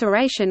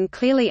incarceration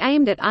clearly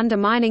aimed at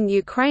undermining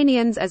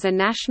Ukrainians as a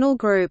national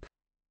group.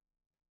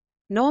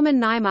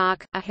 Norman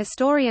Naimark, a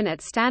historian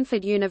at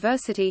Stanford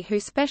University who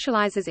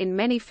specializes in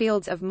many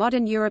fields of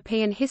modern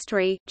European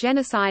history,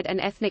 genocide and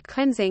ethnic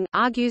cleansing,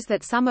 argues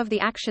that some of the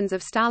actions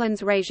of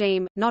Stalin's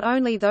regime, not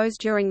only those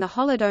during the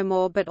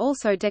Holodomor but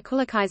also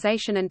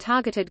dekulakization and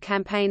targeted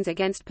campaigns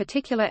against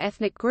particular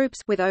ethnic groups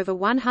with over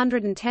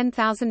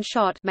 110,000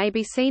 shot, may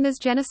be seen as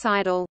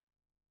genocidal.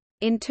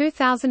 In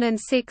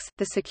 2006,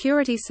 the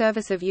Security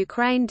Service of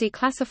Ukraine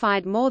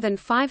declassified more than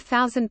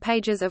 5,000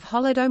 pages of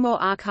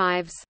Holodomor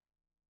archives.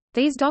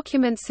 These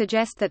documents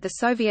suggest that the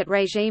Soviet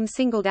regime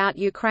singled out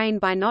Ukraine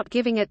by not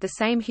giving it the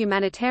same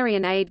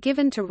humanitarian aid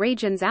given to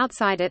regions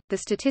outside it. The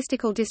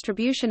statistical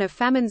distribution of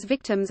famine's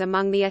victims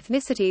among the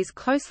ethnicities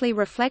closely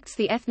reflects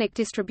the ethnic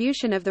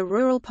distribution of the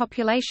rural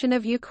population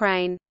of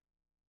Ukraine.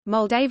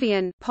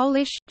 Moldavian,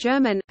 Polish,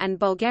 German, and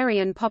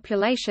Bulgarian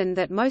population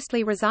that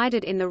mostly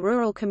resided in the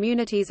rural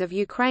communities of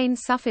Ukraine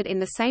suffered in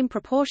the same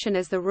proportion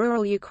as the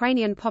rural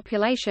Ukrainian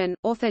population.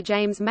 Author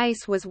James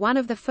Mace was one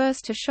of the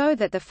first to show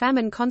that the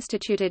famine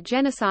constituted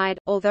genocide,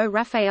 although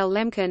Raphael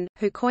Lemkin,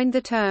 who coined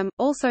the term,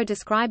 also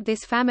described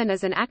this famine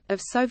as an act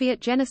of Soviet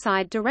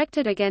genocide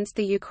directed against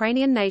the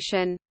Ukrainian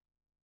nation.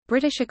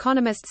 British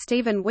economist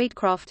Stephen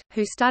Wheatcroft,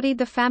 who studied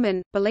the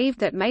famine, believed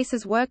that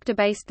Mace's work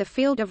debased the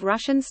field of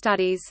Russian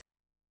studies.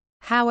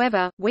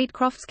 However,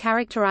 Wheatcroft's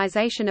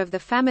characterization of the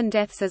famine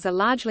deaths as a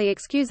largely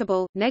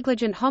excusable,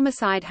 negligent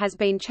homicide has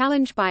been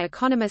challenged by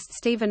economist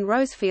Stephen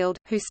Rosefield,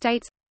 who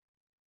states,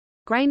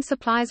 grain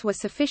supplies were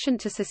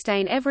sufficient to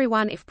sustain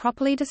everyone if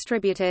properly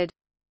distributed.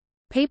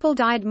 People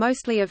died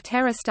mostly of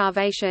terror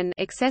starvation,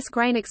 excess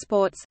grain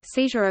exports,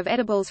 seizure of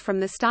edibles from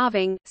the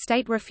starving,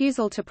 state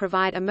refusal to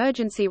provide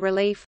emergency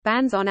relief,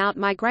 bans on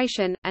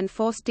out-migration, and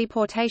forced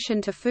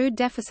deportation to food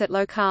deficit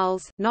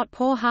locales, not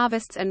poor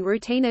harvests and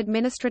routine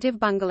administrative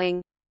bungling.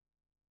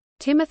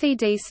 Timothy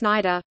D.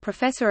 Snyder,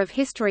 professor of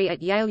history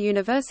at Yale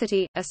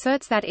University,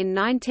 asserts that in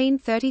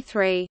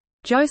 1933,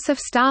 Joseph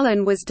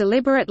Stalin was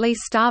deliberately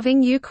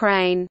starving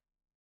Ukraine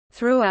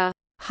through a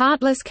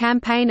heartless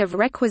campaign of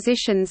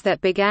requisitions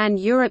that began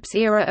Europe's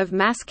era of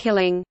mass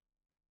killing.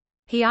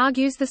 He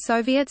argues the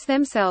Soviets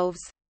themselves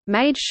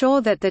made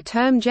sure that the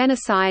term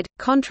genocide,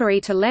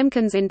 contrary to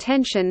Lemkin's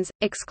intentions,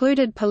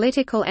 excluded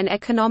political and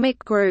economic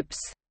groups.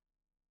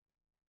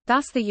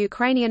 Thus the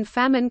Ukrainian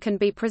famine can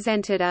be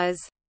presented as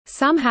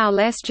somehow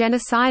less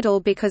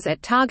genocidal because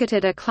it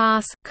targeted a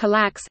class,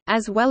 Kulaks,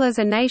 as well as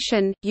a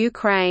nation,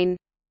 Ukraine.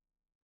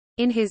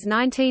 In his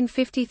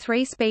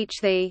 1953 speech,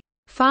 the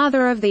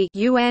father of the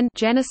UN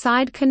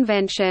Genocide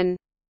Convention,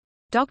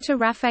 Dr.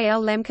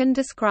 Raphael Lemkin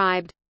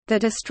described the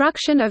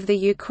destruction of the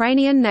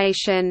Ukrainian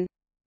nation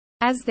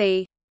as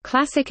the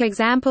classic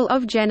example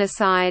of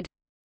genocide.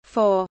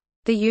 For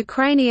the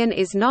Ukrainian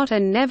is not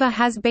and never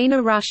has been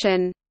a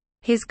Russian.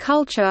 His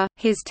culture,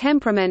 his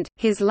temperament,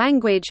 his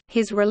language,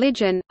 his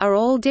religion, are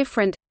all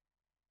different.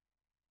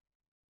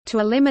 To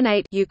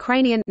eliminate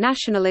Ukrainian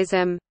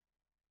nationalism,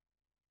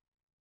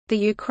 the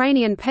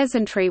Ukrainian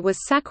peasantry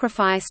was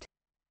sacrificed.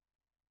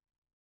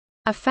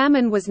 A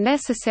famine was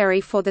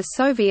necessary for the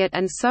Soviet,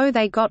 and so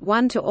they got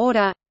one to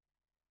order.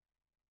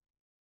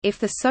 If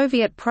the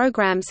Soviet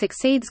program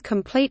succeeds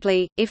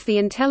completely, if the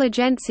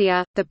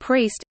intelligentsia, the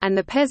priest, and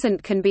the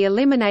peasant can be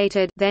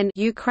eliminated, then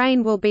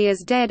Ukraine will be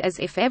as dead as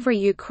if every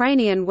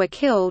Ukrainian were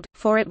killed,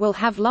 for it will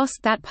have lost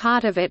that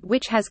part of it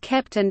which has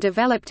kept and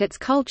developed its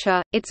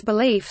culture, its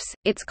beliefs,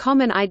 its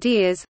common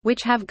ideas,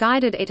 which have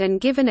guided it and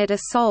given it a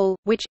soul,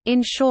 which,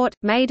 in short,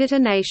 made it a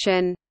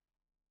nation.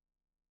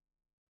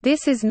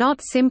 This is not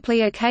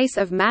simply a case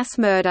of mass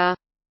murder.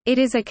 It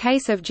is a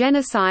case of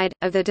genocide,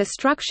 of the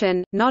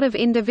destruction, not of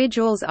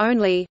individuals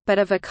only, but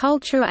of a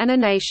culture and a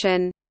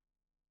nation.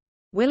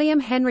 William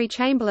Henry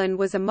Chamberlain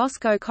was a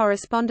Moscow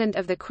correspondent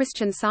of the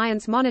Christian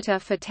Science Monitor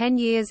for 10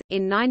 years.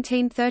 In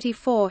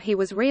 1934 he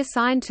was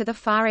reassigned to the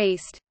Far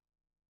East.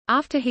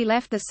 After he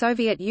left the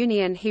Soviet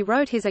Union he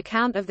wrote his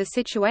account of the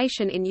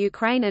situation in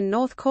Ukraine and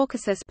North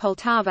Caucasus,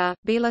 Poltava,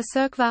 Bila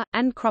Tserkva,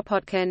 and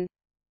Kropotkin.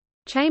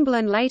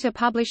 Chamberlain later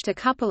published a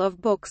couple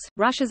of books,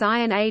 Russia's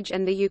Iron Age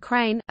and the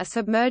Ukraine, a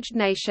Submerged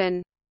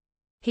Nation.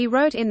 He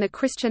wrote in the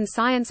Christian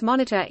Science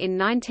Monitor in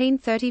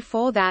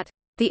 1934 that,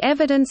 "The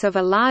evidence of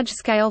a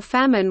large-scale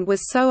famine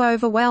was so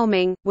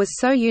overwhelming, was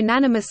so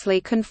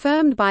unanimously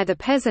confirmed by the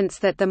peasants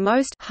that the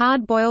most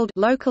hard-boiled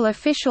local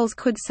officials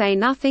could say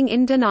nothing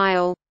in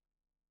denial."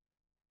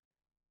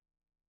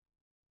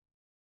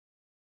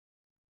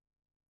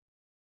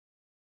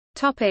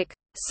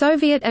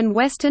 Soviet and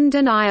Western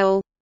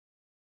denial.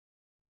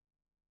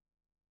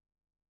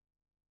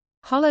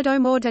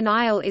 Holodomor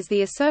denial is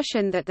the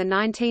assertion that the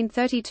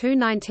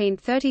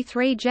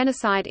 1932–1933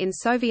 genocide in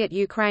Soviet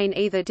Ukraine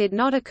either did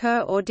not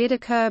occur or did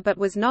occur but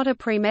was not a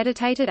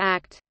premeditated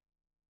act.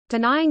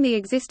 Denying the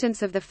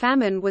existence of the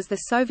famine was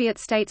the Soviet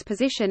state's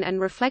position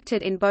and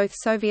reflected in both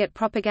Soviet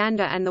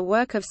propaganda and the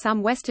work of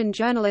some Western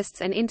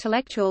journalists and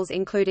intellectuals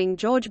including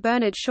George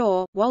Bernard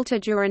Shaw, Walter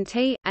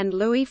Duranty, and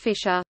Louis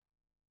Fischer.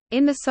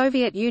 In the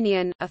Soviet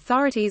Union,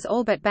 authorities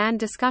all but banned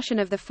discussion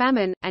of the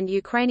famine, and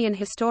Ukrainian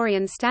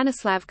historian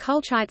Stanislav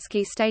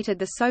Kulchaitsky stated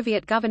the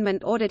Soviet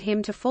government ordered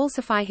him to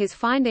falsify his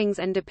findings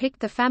and depict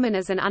the famine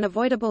as an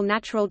unavoidable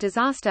natural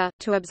disaster,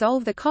 to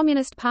absolve the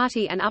Communist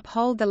Party and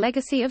uphold the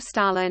legacy of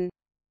Stalin.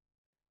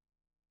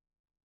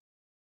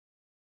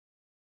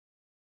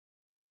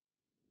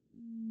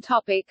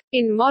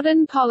 In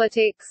modern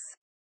politics,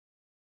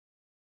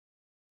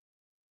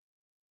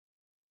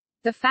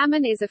 the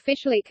famine is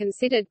officially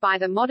considered by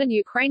the modern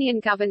Ukrainian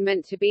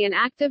government to be an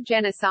act of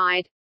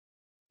genocide.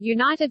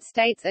 United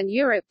States and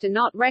Europe do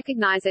not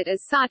recognize it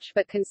as such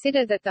but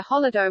consider that the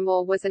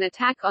Holodomor was an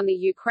attack on the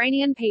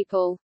Ukrainian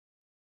people.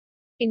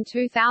 In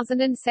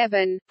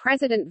 2007,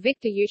 President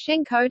Viktor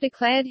Yushchenko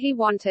declared he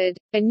wanted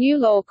a new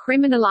law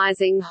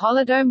criminalizing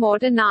Holodomor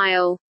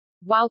denial,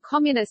 while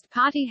Communist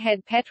Party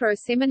head Petro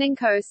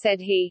Simonenko said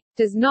he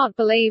does not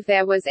believe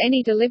there was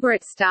any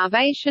deliberate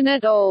starvation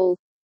at all,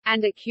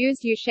 and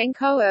accused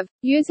Yushchenko of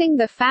using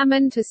the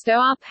famine to stir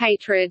up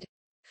hatred.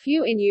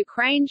 Few in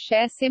Ukraine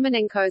share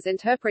Simonenko's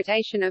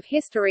interpretation of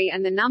history,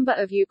 and the number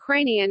of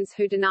Ukrainians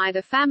who deny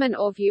the famine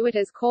or view it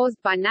as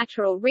caused by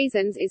natural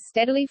reasons is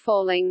steadily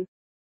falling.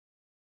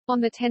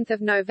 On 10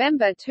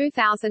 November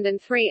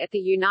 2003 at the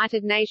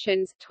United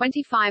Nations,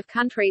 25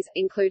 countries,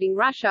 including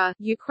Russia,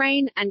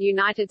 Ukraine, and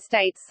United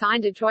States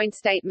signed a joint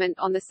statement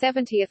on the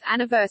 70th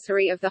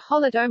anniversary of the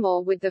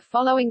Holodomor with the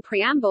following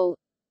preamble: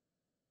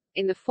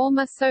 in the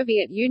former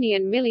Soviet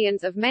Union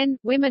millions of men,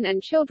 women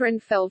and children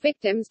fell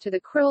victims to the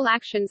cruel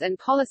actions and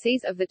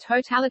policies of the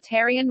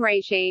totalitarian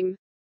regime.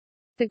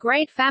 The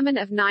Great Famine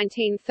of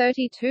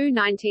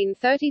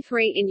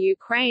 1932–1933 in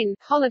Ukraine,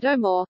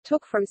 Holodomor,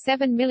 took from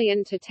 7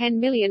 million to 10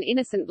 million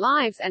innocent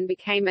lives and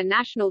became a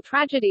national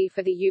tragedy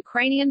for the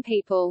Ukrainian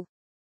people.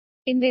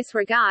 In this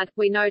regard,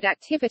 we note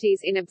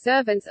activities in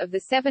observance of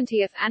the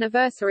 70th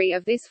anniversary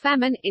of this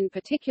famine, in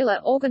particular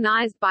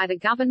organized by the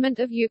government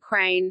of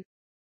Ukraine.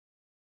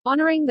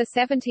 Honoring the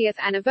 70th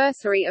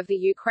anniversary of the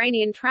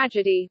Ukrainian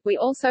tragedy, we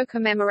also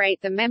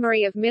commemorate the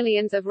memory of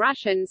millions of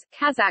Russians,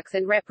 Kazakhs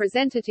and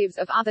representatives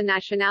of other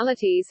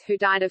nationalities who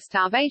died of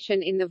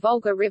starvation in the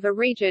Volga River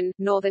region,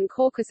 Northern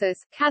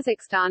Caucasus,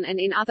 Kazakhstan and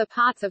in other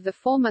parts of the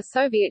former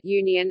Soviet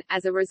Union,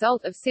 as a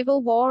result of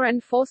civil war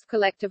and forced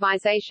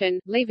collectivization,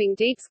 leaving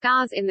deep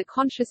scars in the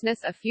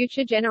consciousness of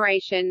future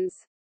generations.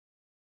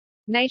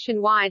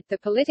 Nationwide, the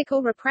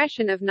political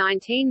repression of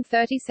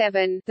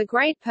 1937, the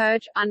Great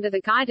Purge, under the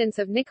guidance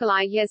of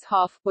Nikolai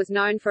Yezhov, was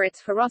known for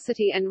its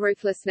ferocity and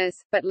ruthlessness,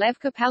 but Lev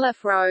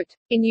Kapelev wrote,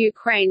 "In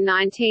Ukraine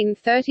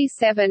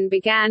 1937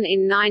 began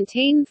in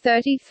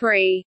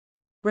 1933."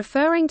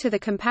 Referring to the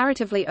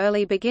comparatively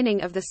early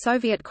beginning of the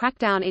Soviet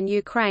crackdown in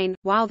Ukraine,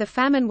 while the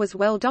famine was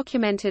well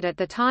documented at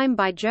the time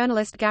by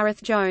journalist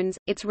Gareth Jones,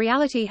 its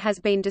reality has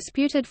been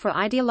disputed for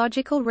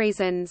ideological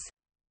reasons.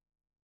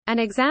 An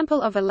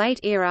example of a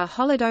late-era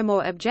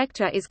Holodomor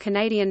objector is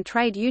Canadian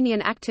trade union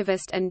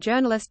activist and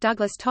journalist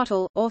Douglas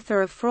Tottel,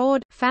 author of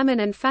Fraud, Famine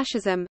and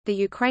Fascism, The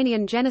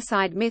Ukrainian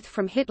Genocide Myth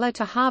from Hitler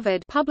to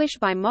Harvard, published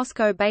by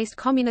Moscow-based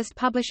communist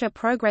publisher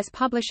Progress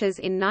Publishers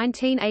in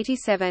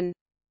 1987.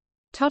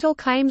 Tottel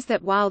claims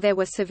that while there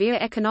were severe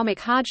economic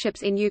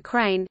hardships in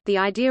Ukraine, the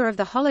idea of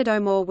the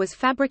Holodomor was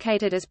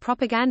fabricated as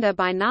propaganda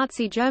by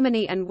Nazi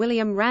Germany and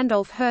William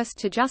Randolph Hearst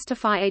to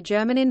justify a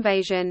German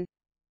invasion.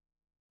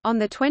 On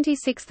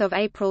 26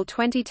 April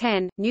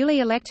 2010,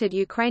 newly elected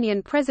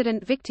Ukrainian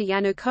President Viktor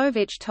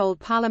Yanukovych told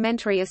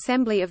Parliamentary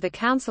Assembly of the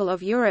Council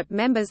of Europe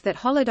members that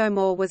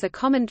Holodomor was a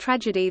common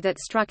tragedy that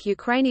struck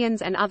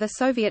Ukrainians and other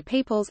Soviet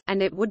peoples,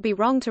 and it would be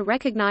wrong to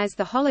recognize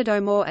the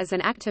Holodomor as an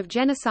act of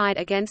genocide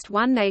against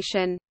one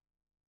nation.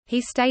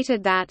 He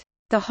stated that,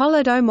 "The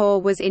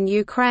Holodomor was in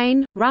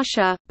Ukraine,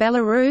 Russia,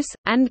 Belarus,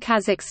 and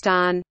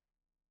Kazakhstan.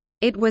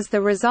 It was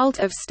the result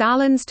of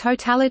Stalin's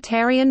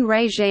totalitarian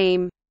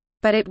regime.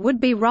 But it would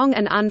be wrong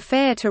and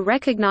unfair to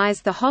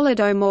recognize the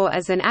Holodomor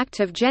as an act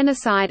of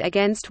genocide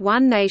against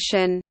one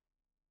nation."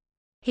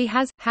 He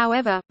has,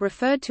 however,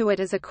 referred to it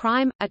as a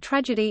crime, a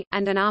tragedy,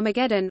 and an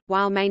Armageddon,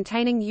 while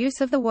maintaining use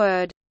of the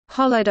word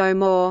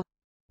Holodomor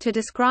to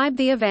describe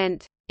the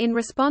event. In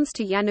response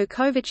to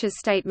Yanukovych's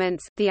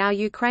statements, the Our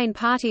Ukraine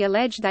party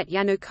alleged that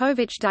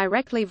Yanukovych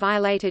directly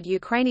violated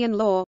Ukrainian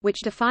law, which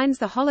defines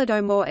the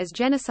Holodomor as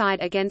genocide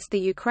against the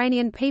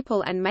Ukrainian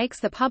people and makes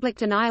the public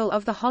denial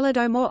of the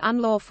Holodomor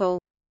unlawful.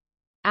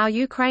 Our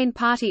Ukraine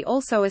party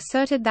also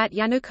asserted that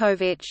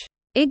Yanukovych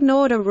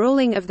ignored a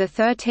ruling of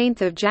 13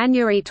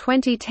 January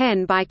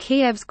 2010 by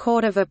Kiev's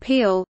Court of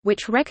Appeal,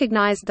 which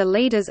recognized the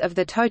leaders of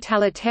the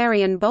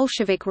totalitarian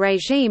Bolshevik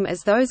regime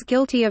as those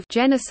guilty of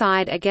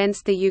genocide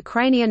against the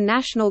Ukrainian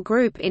national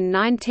group in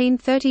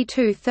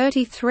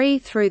 1932–33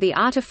 through the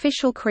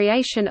artificial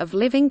creation of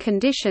living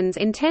conditions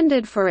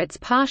intended for its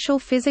partial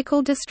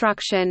physical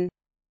destruction.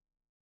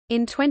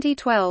 In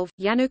 2012,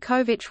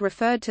 Yanukovych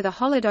referred to the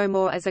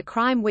Holodomor as a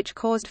crime which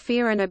caused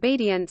fear and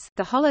obedience.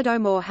 The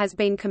Holodomor has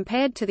been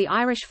compared to the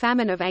Irish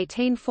famine of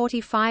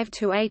 1845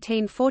 to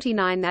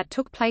 1849 that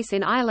took place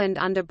in Ireland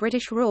under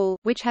British rule,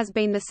 which has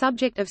been the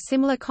subject of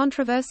similar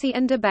controversy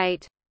and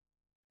debate.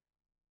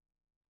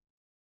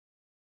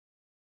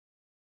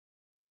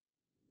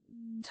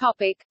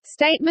 Topic: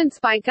 Statements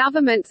by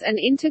governments and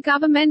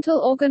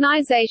intergovernmental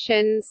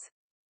organizations.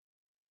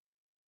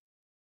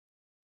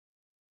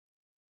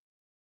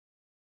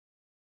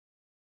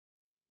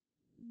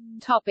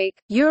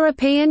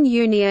 European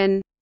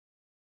Union.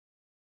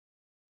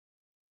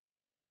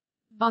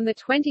 On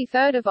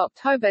 23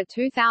 October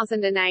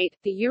 2008,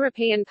 the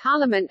European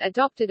Parliament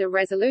adopted a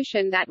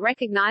resolution that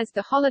recognized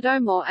the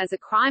Holodomor as a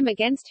crime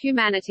against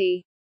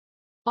humanity.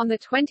 On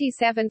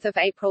 27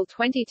 April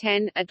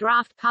 2010, a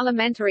draft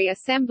Parliamentary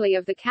Assembly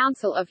of the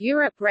Council of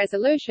Europe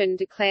resolution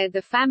declared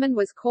the famine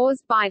was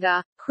caused by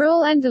the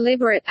cruel and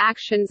deliberate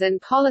actions and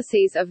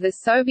policies of the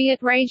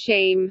Soviet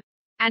regime,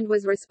 and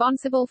was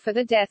responsible for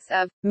the deaths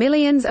of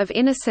millions of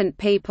innocent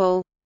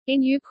people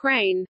in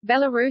Ukraine,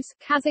 Belarus,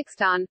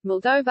 Kazakhstan,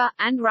 Moldova,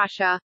 and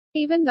Russia.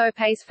 Even though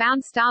PACE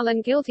found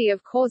Stalin guilty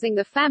of causing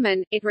the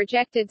famine, it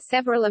rejected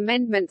several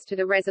amendments to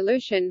the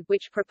resolution,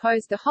 which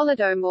proposed the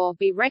Holodomor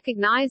be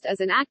recognized as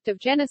an act of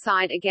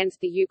genocide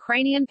against the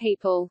Ukrainian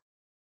people.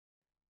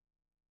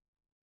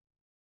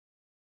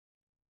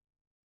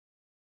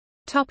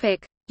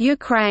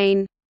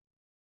 Ukraine.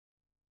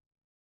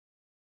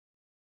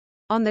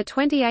 On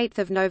 28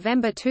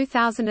 November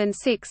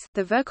 2006,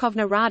 the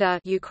Verkhovna Rada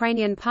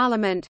Ukrainian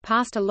Parliament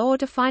passed a law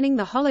defining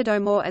the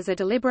Holodomor as a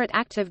deliberate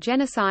act of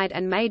genocide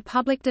and made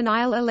public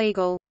denial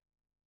illegal.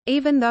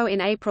 Even though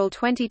in April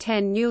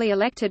 2010 newly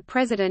elected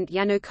President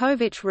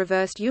Yanukovych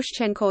reversed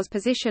Yushchenko's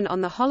position on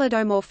the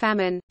Holodomor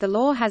famine, the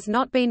law has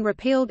not been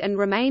repealed and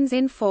remains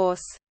in force.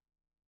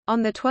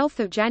 On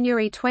 12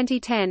 January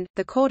 2010,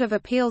 the Court of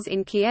Appeals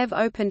in Kiev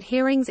opened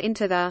hearings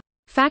into the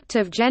fact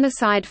of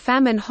genocide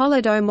famine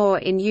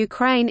Holodomor in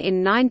Ukraine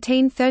in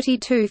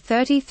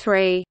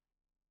 1932–33.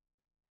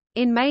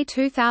 In May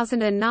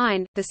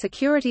 2009, the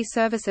Security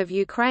Service of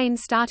Ukraine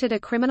started a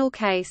criminal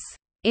case,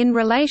 in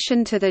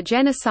relation to the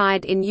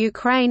genocide in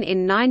Ukraine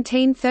in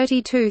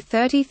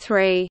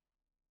 1932–33.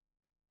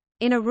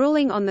 In a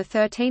ruling on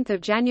 13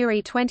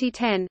 January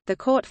 2010, the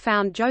court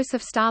found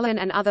Joseph Stalin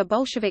and other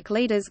Bolshevik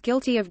leaders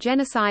guilty of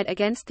genocide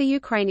against the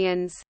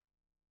Ukrainians.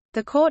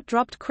 The court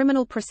dropped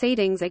criminal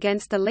proceedings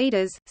against the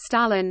leaders,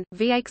 Stalin,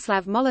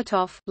 Vyacheslav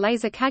Molotov,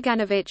 Lazar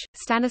Kaganovich,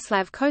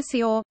 Stanislav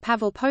Kosior,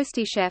 Pavel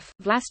Postyshev,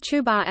 Vlas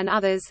Chubar and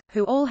others,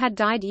 who all had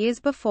died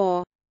years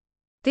before.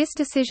 This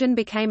decision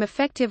became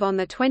effective on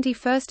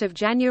 21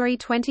 January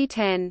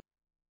 2010.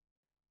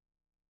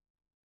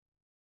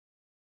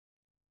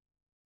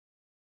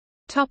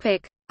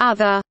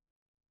 Other.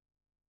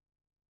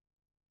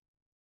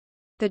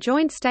 The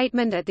joint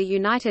statement at the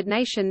United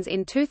Nations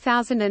in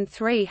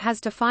 2003 has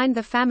defined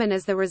the famine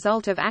as the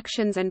result of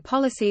actions and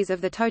policies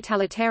of the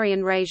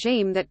totalitarian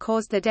regime that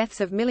caused the deaths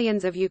of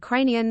millions of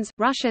Ukrainians,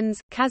 Russians,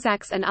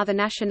 Kazakhs and other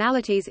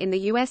nationalities in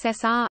the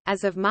USSR.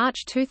 As of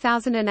March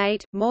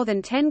 2008, more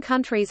than 10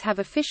 countries have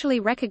officially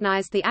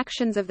recognized the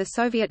actions of the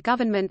Soviet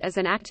government as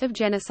an act of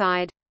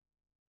genocide.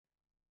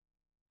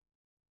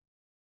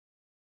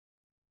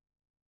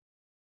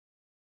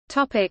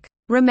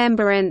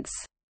 Remembrance.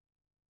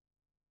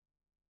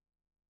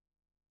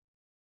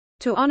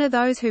 To honor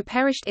those who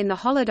perished in the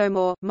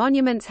Holodomor,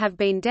 monuments have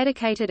been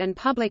dedicated and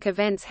public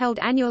events held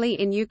annually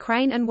in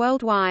Ukraine and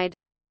worldwide.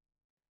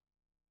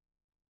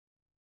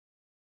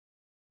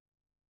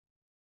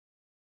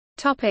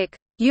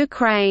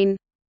 Ukraine.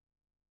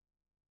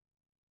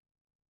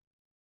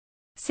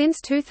 Since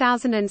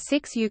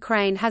 2006,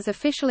 Ukraine has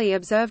officially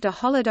observed a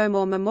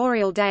Holodomor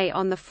Memorial Day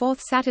on the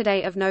fourth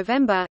Saturday of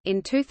November.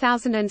 In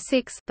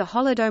 2006, the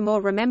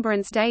Holodomor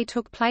Remembrance Day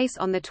took place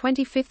on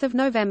 25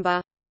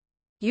 November.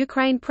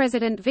 Ukraine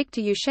President Viktor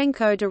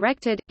Yushchenko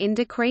directed, in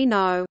Decree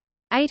No.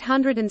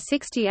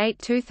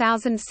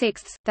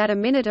 868/2006, that a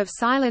minute of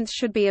silence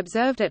should be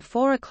observed at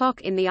 4 o'clock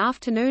in the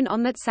afternoon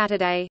on that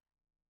Saturday.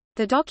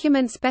 The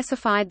document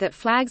specified that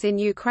flags in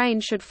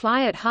Ukraine should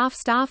fly at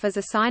half-staff as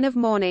a sign of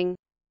mourning.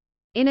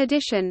 In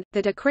addition,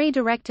 the decree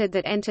directed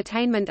that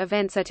entertainment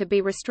events are to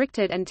be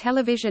restricted and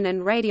television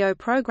and radio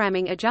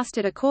programming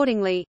adjusted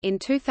accordingly. In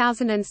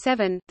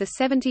 2007, the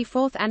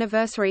 74th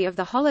anniversary of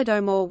the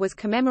Holodomor was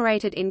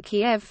commemorated in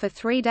Kiev for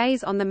 3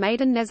 days on the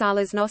Maidan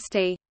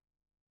Nezalezhnosti.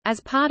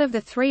 As part of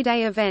the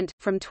 3-day event,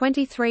 from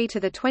 23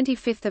 to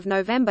 25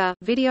 November,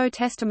 video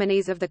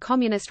testimonies of the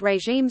communist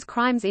regime's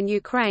crimes in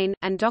Ukraine,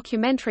 and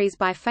documentaries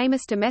by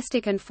famous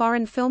domestic and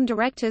foreign film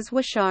directors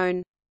were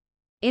shown.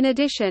 In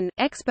addition,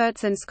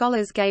 experts and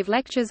scholars gave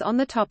lectures on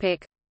the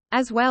topic.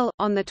 As well,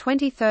 on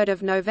 23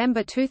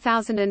 November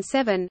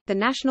 2007, the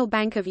National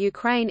Bank of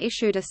Ukraine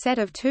issued a set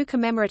of 2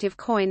 commemorative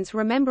coins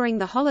remembering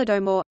the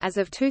Holodomor. As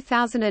of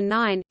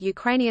 2009,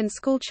 Ukrainian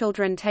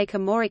schoolchildren take a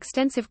more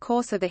extensive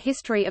course of the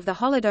history of the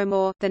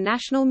Holodomor. The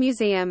National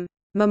Museum,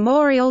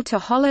 Memorial to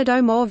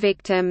Holodomor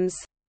Victims,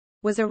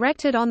 was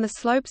erected on the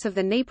slopes of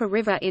the Dnieper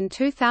River in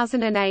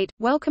 2008,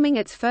 welcoming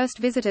its first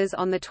visitors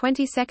on the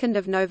 22nd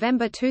of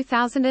November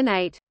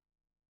 2008.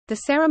 The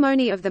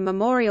ceremony of the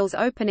memorial's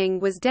opening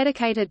was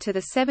dedicated to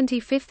the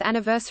 75th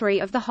anniversary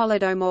of the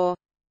Holodomor.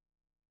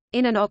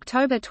 In an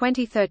October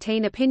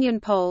 2013 opinion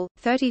poll,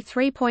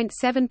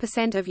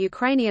 33.7% of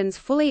Ukrainians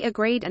fully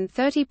agreed and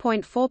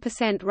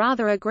 30.4%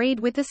 rather agreed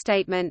with the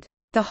statement,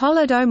 "The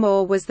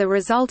Holodomor was the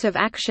result of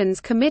actions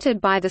committed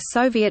by the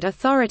Soviet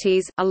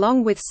authorities,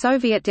 along with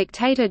Soviet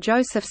dictator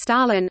Joseph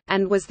Stalin,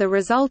 and was the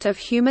result of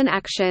human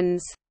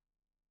actions."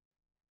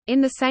 In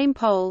the same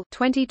poll,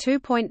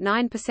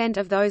 22.9%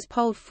 of those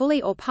polled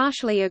fully or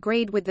partially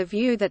agreed with the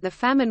view that the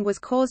famine was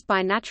caused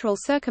by natural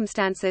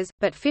circumstances,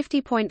 but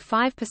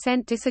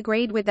 50.5%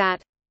 disagreed with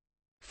that.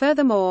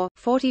 Furthermore,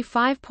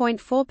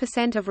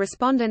 45.4% of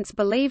respondents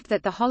believed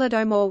that the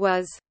Holodomor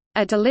was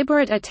a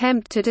deliberate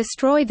attempt to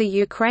destroy the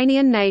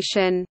Ukrainian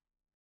nation,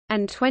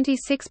 and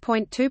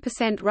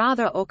 26.2%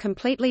 rather or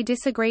completely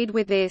disagreed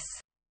with this.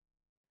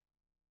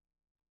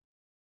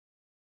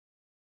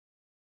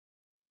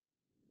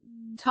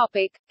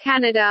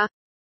 Canada.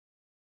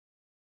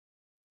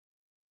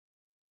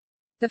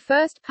 The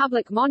first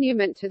public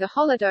monument to the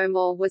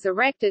Holodomor was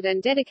erected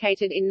and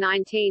dedicated in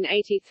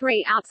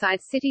 1983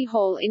 outside City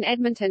Hall in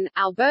Edmonton,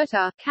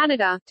 Alberta,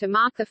 Canada, to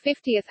mark the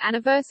 50th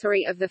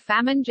anniversary of the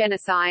famine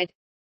genocide.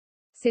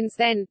 Since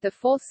then, the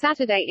fourth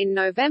Saturday in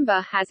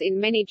November has in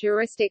many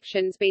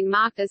jurisdictions been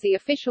marked as the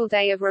official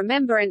day of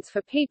remembrance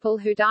for people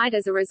who died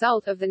as a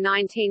result of the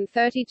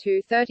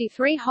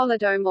 1932–33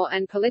 Holodomor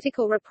and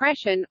political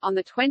repression. On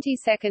the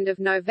 22nd of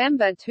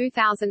November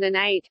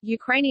 2008,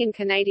 Ukrainian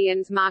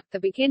Canadians marked the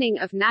beginning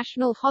of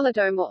National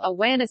Holodomor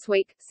Awareness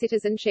Week.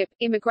 Citizenship,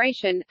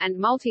 Immigration, and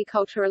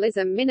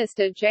Multiculturalism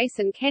Minister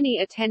Jason Kenney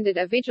attended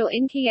a vigil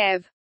in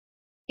Kiev.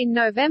 In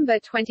November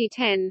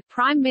 2010,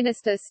 Prime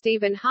Minister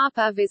Stephen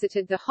Harper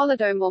visited the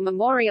Holodomor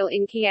Memorial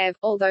in Kiev,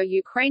 although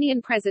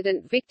Ukrainian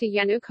President Viktor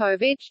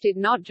Yanukovych did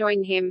not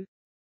join him.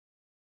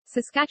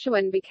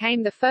 Saskatchewan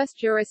became the first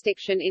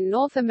jurisdiction in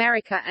North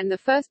America and the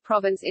first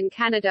province in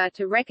Canada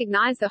to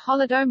recognize the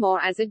Holodomor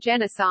as a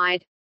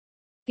genocide.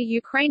 The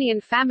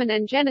Ukrainian Famine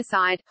and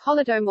Genocide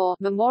Holodomor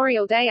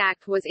Memorial Day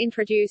Act was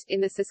introduced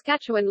in the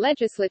Saskatchewan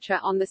legislature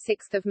on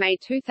 6 May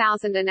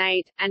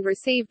 2008, and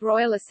received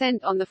royal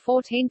assent on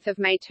 14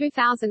 May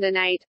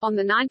 2008. On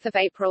 9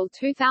 April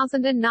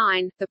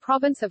 2009, the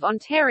province of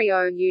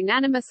Ontario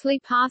unanimously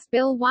passed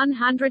Bill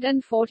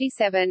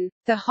 147,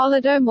 the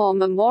Holodomor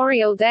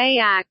Memorial Day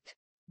Act,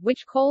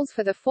 which calls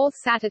for the fourth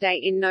Saturday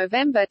in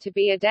November to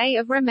be a day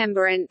of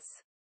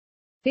remembrance.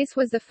 This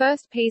was the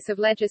first piece of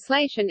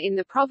legislation in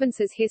the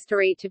province's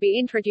history to be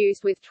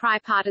introduced with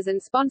tripartisan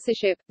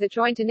sponsorship. The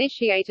joint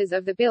initiators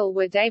of the bill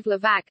were Dave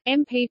Levac,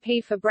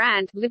 MPP for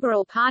Brant,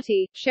 Liberal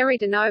Party, Sherry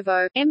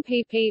DeNovo,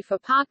 MPP for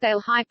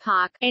Parkdale High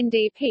Park,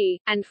 NDP,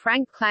 and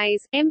Frank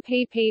Clays,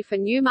 MPP for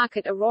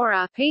Newmarket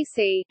Aurora,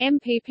 PC.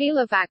 MPP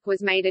Levac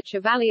was made a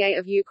Chevalier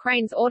of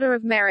Ukraine's Order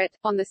of Merit.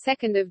 On 2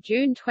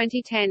 June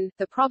 2010,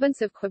 the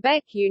province of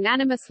Quebec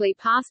unanimously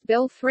passed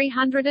Bill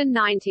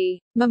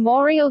 390,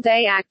 Memorial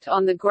Day Act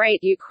on the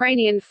Great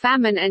Ukrainian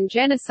Famine and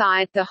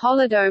Genocide, the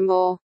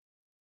Holodomor.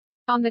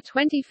 On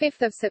 25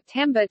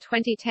 September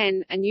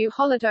 2010, a new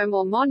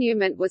Holodomor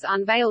monument was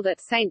unveiled at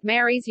St.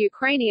 Mary's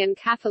Ukrainian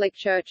Catholic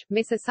Church,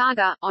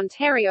 Mississauga,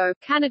 Ontario,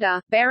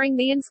 Canada, bearing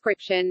the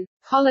inscription,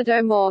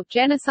 Holodomor,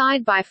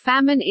 Genocide by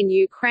Famine in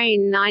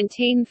Ukraine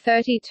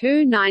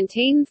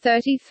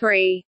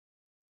 1932–1933.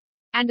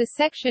 And a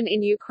section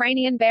in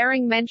Ukrainian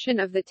bearing mention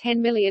of the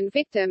 10 million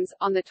victims.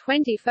 On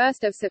 21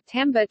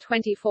 September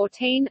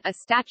 2014, a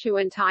statue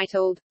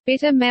entitled,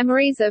 Bitter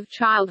Memories of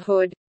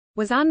Childhood,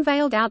 was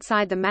unveiled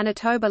outside the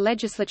Manitoba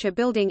Legislature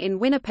building in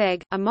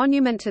Winnipeg. A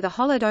monument to the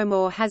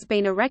Holodomor has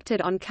been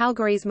erected on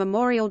Calgary's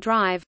Memorial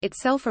Drive,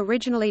 itself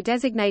originally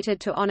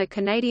designated to honour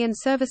Canadian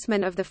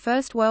servicemen of the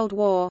First World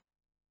War.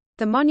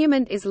 The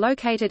monument is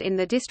located in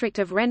the district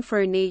of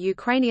Renfrew near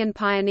Ukrainian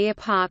Pioneer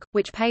Park,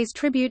 which pays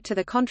tribute to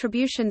the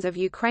contributions of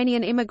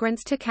Ukrainian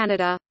immigrants to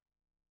Canada.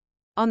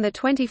 On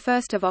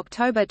 21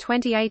 October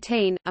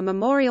 2018, a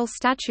memorial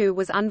statue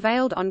was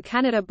unveiled on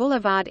Canada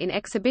Boulevard in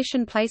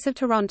Exhibition Place of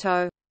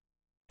Toronto.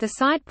 The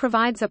site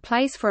provides a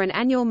place for an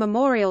annual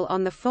memorial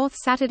on the fourth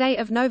Saturday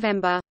of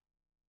November.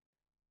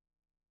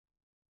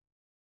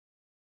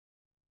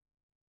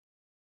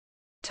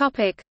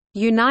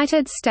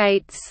 United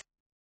States.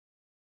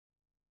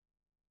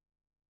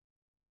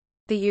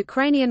 The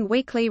Ukrainian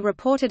Weekly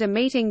reported a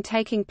meeting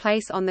taking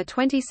place on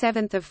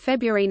 27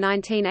 February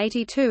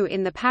 1982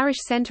 in the parish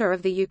center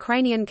of the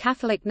Ukrainian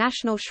Catholic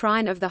National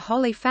Shrine of the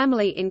Holy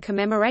Family in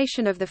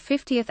commemoration of the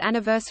 50th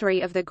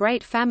anniversary of the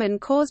Great Famine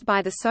caused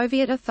by the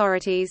Soviet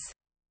authorities.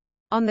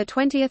 On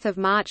 20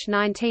 March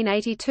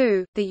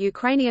 1982, the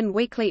Ukrainian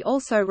Weekly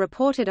also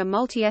reported a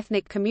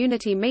multi-ethnic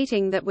community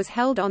meeting that was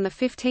held on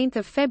 15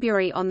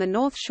 February on the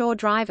North Shore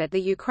Drive at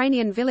the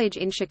Ukrainian Village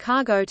in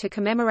Chicago to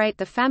commemorate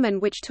the famine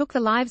which took the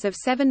lives of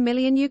 7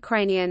 million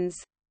Ukrainians.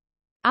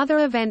 Other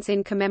events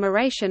in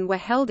commemoration were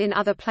held in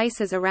other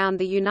places around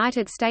the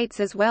United States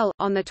as well.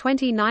 On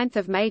 29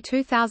 May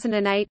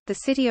 2008, the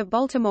city of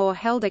Baltimore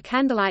held a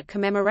candlelight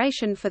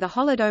commemoration for the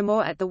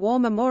Holodomor at the War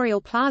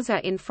Memorial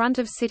Plaza in front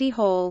of City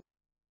Hall.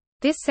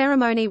 This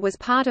ceremony was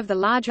part of the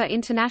larger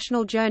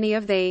international journey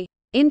of the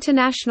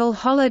International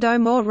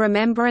Holodomor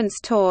Remembrance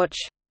Torch,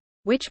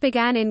 which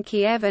began in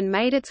Kiev and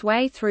made its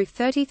way through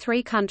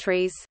 33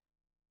 countries.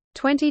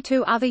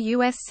 22 other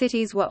U.S.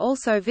 cities were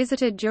also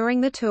visited during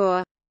the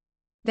tour.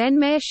 Then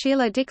Mayor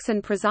Sheila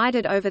Dixon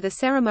presided over the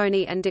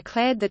ceremony and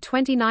declared the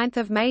 29th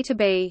of May to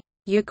be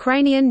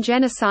Ukrainian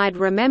Genocide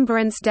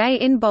Remembrance Day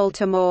in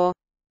Baltimore.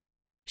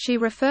 She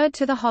referred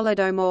to the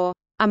Holodomor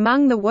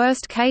among the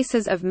worst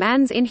cases of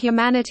man's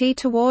inhumanity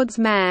towards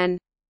man.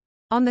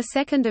 On 2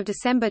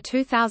 December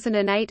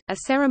 2008, a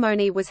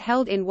ceremony was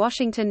held in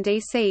Washington,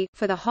 D.C.,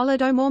 for the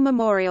Holodomor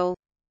Memorial.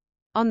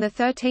 On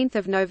 13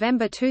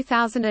 November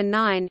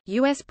 2009,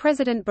 U.S.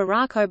 President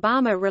Barack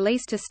Obama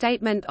released a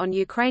statement on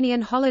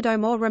Ukrainian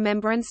Holodomor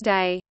Remembrance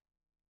Day.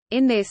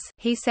 In this,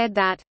 he said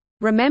that,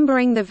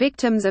 "Remembering the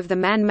victims of the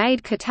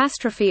man-made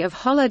catastrophe of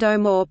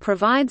Holodomor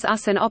provides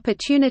us an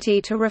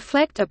opportunity to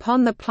reflect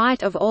upon the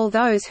plight of all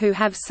those who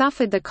have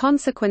suffered the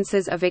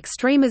consequences of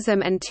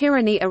extremism and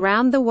tyranny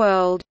around the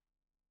world."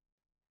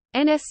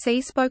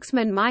 NSC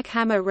spokesman Mike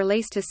Hammer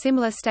released a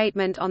similar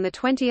statement on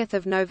 20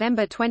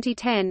 November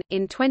 2010.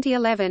 In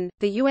 2011,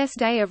 the U.S.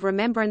 Day of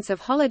Remembrance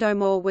of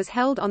Holodomor was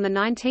held on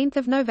 19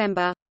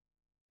 November.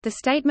 The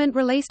statement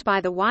released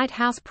by the White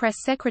House press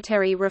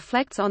secretary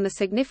reflects on the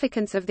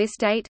significance of this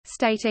date,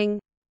 stating,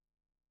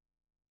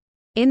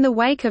 "In the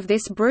wake of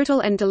this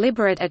brutal and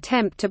deliberate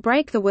attempt to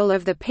break the will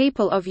of the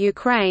people of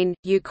Ukraine,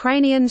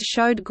 Ukrainians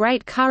showed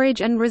great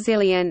courage and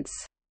resilience.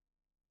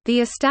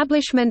 The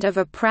establishment of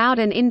a proud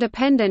and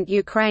independent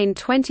Ukraine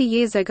 20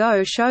 years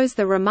ago shows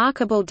the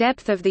remarkable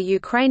depth of the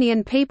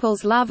Ukrainian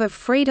people's love of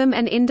freedom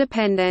and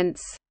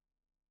independence."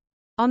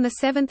 On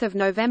 7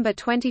 November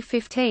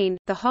 2015,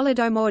 the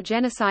Holodomor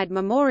Genocide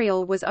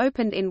Memorial was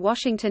opened in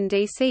Washington,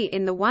 D.C.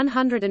 in the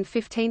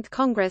 115th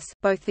Congress.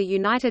 Both the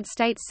United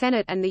States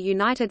Senate and the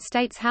United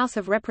States House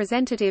of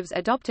Representatives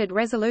adopted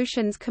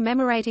resolutions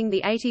commemorating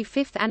the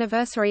 85th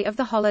anniversary of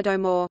the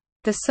Holodomor.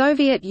 the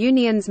Soviet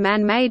Union's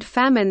man-made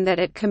famine that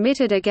it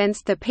committed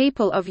against the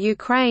people of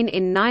Ukraine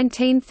in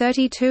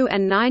 1932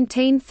 and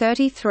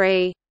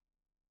 1933.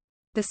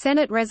 The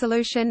Senate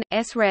Resolution,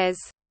 S-Res.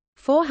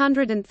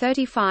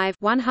 435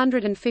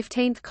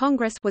 115th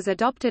Congress was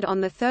adopted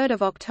on 3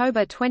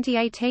 October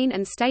 2018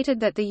 and stated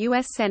that the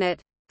U.S.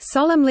 Senate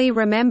solemnly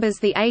remembers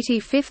the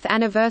 85th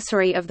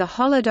anniversary of the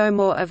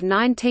Holodomor of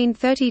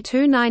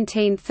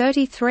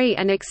 1932–1933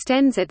 and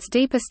extends its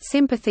deepest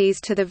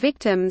sympathies to the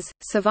victims,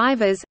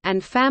 survivors,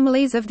 and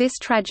families of this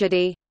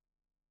tragedy.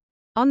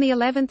 On the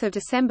 11th of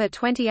December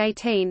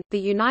 2018, the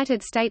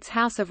United States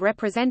House of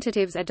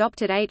Representatives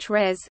adopted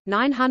H-Res.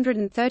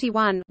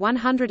 931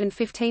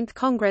 115th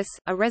Congress,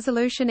 a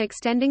resolution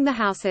extending the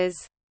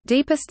House's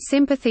deepest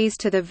sympathies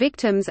to the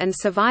victims and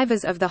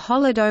survivors of the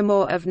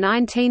Holodomor of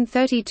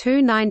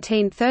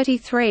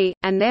 1932–1933,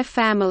 and their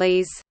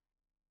families,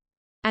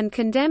 and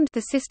condemned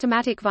the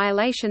systematic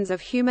violations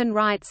of human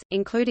rights,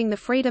 including the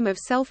freedom of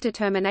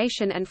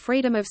self-determination and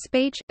freedom of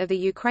speech, of the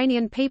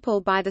Ukrainian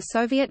people by the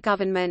Soviet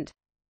government.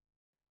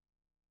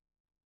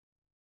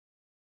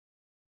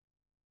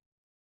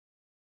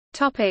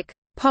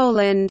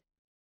 Poland.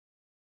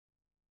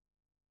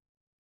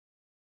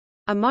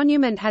 A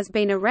monument has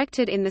been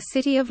erected in the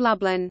city of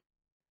Lublin.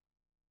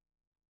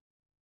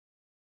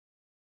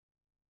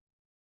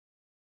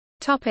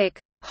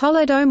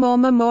 Holodomor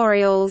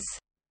memorials.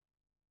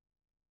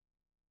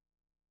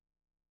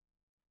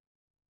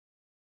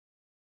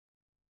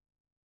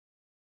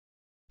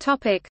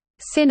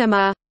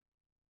 Cinema.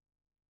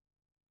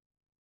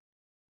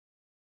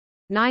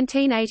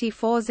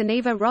 1984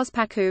 Zniva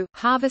Rozpaku,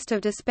 Harvest of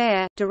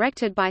Despair,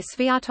 directed by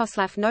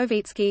Sviatoslav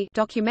Novitsky,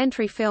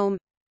 documentary film.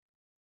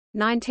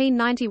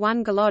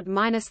 1991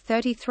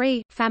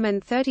 Golod-33,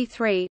 Famine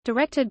 33,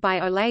 directed by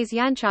Olесь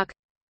Yanchuk.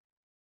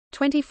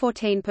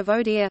 2014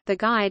 Povodia, The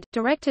Guide,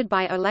 directed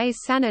by Olесь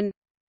Sanin.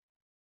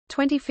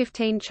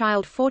 2015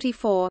 Child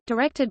 44,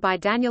 directed by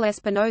Daniel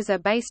Espinosa,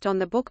 based on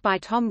the book by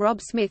Tom Rob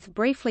Smith,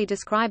 briefly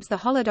describes the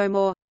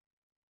Holodomor.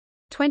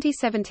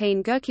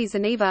 2017 Gurki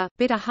Zaniva,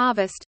 Bitter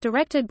Harvest,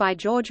 directed by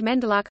George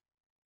Mendeluk.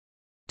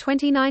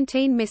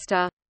 2019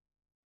 Mr.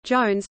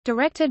 Jones,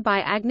 directed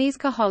by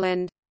Agnieszka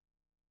Holland.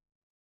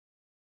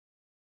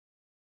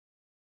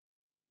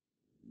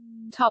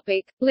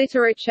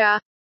 Literature.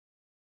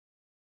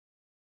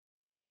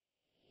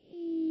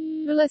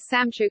 Ulla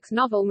Samchuk's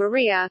novel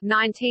Maria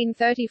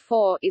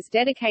 1934 is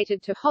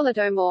dedicated to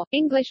Holodomor,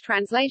 English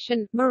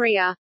translation,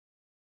 Maria.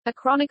 A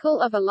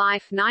Chronicle of a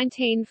Life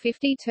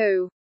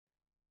 1952.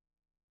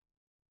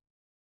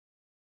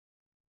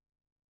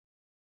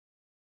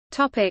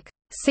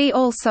 See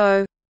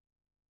also: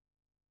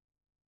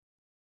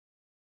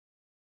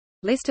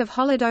 List of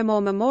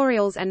Holodomor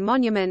memorials and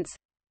monuments,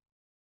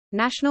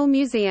 National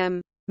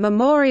Museum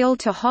Memorial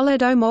to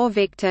Holodomor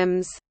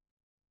victims,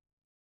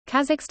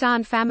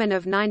 Kazakhstan famine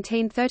of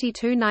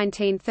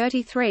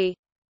 1932–1933,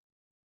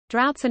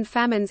 Droughts and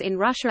famines in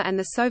Russia and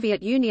the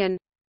Soviet Union,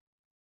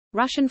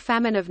 Russian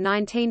famine of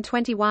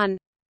 1921,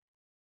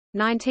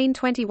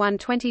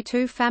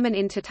 1921–22 famine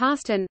in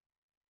Tatarstan,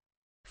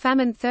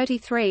 Famine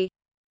 33,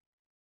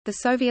 The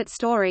Soviet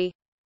Story,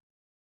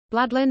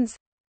 Bloodlands,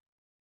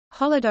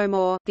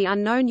 Holodomor, The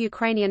Unknown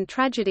Ukrainian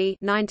Tragedy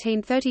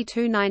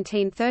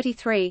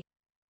 1932–1933,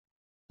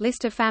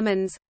 List of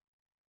famines,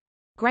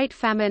 Great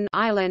Famine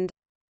Ireland,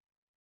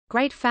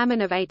 Great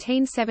Famine of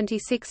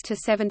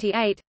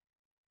 1876–78,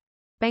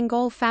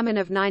 Bengal Famine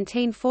of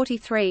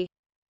 1943,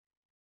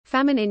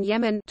 Famine in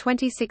Yemen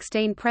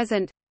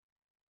 2016–present,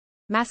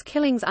 Mass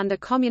killings under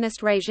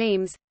communist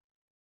regimes.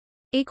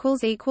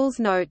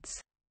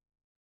 Notes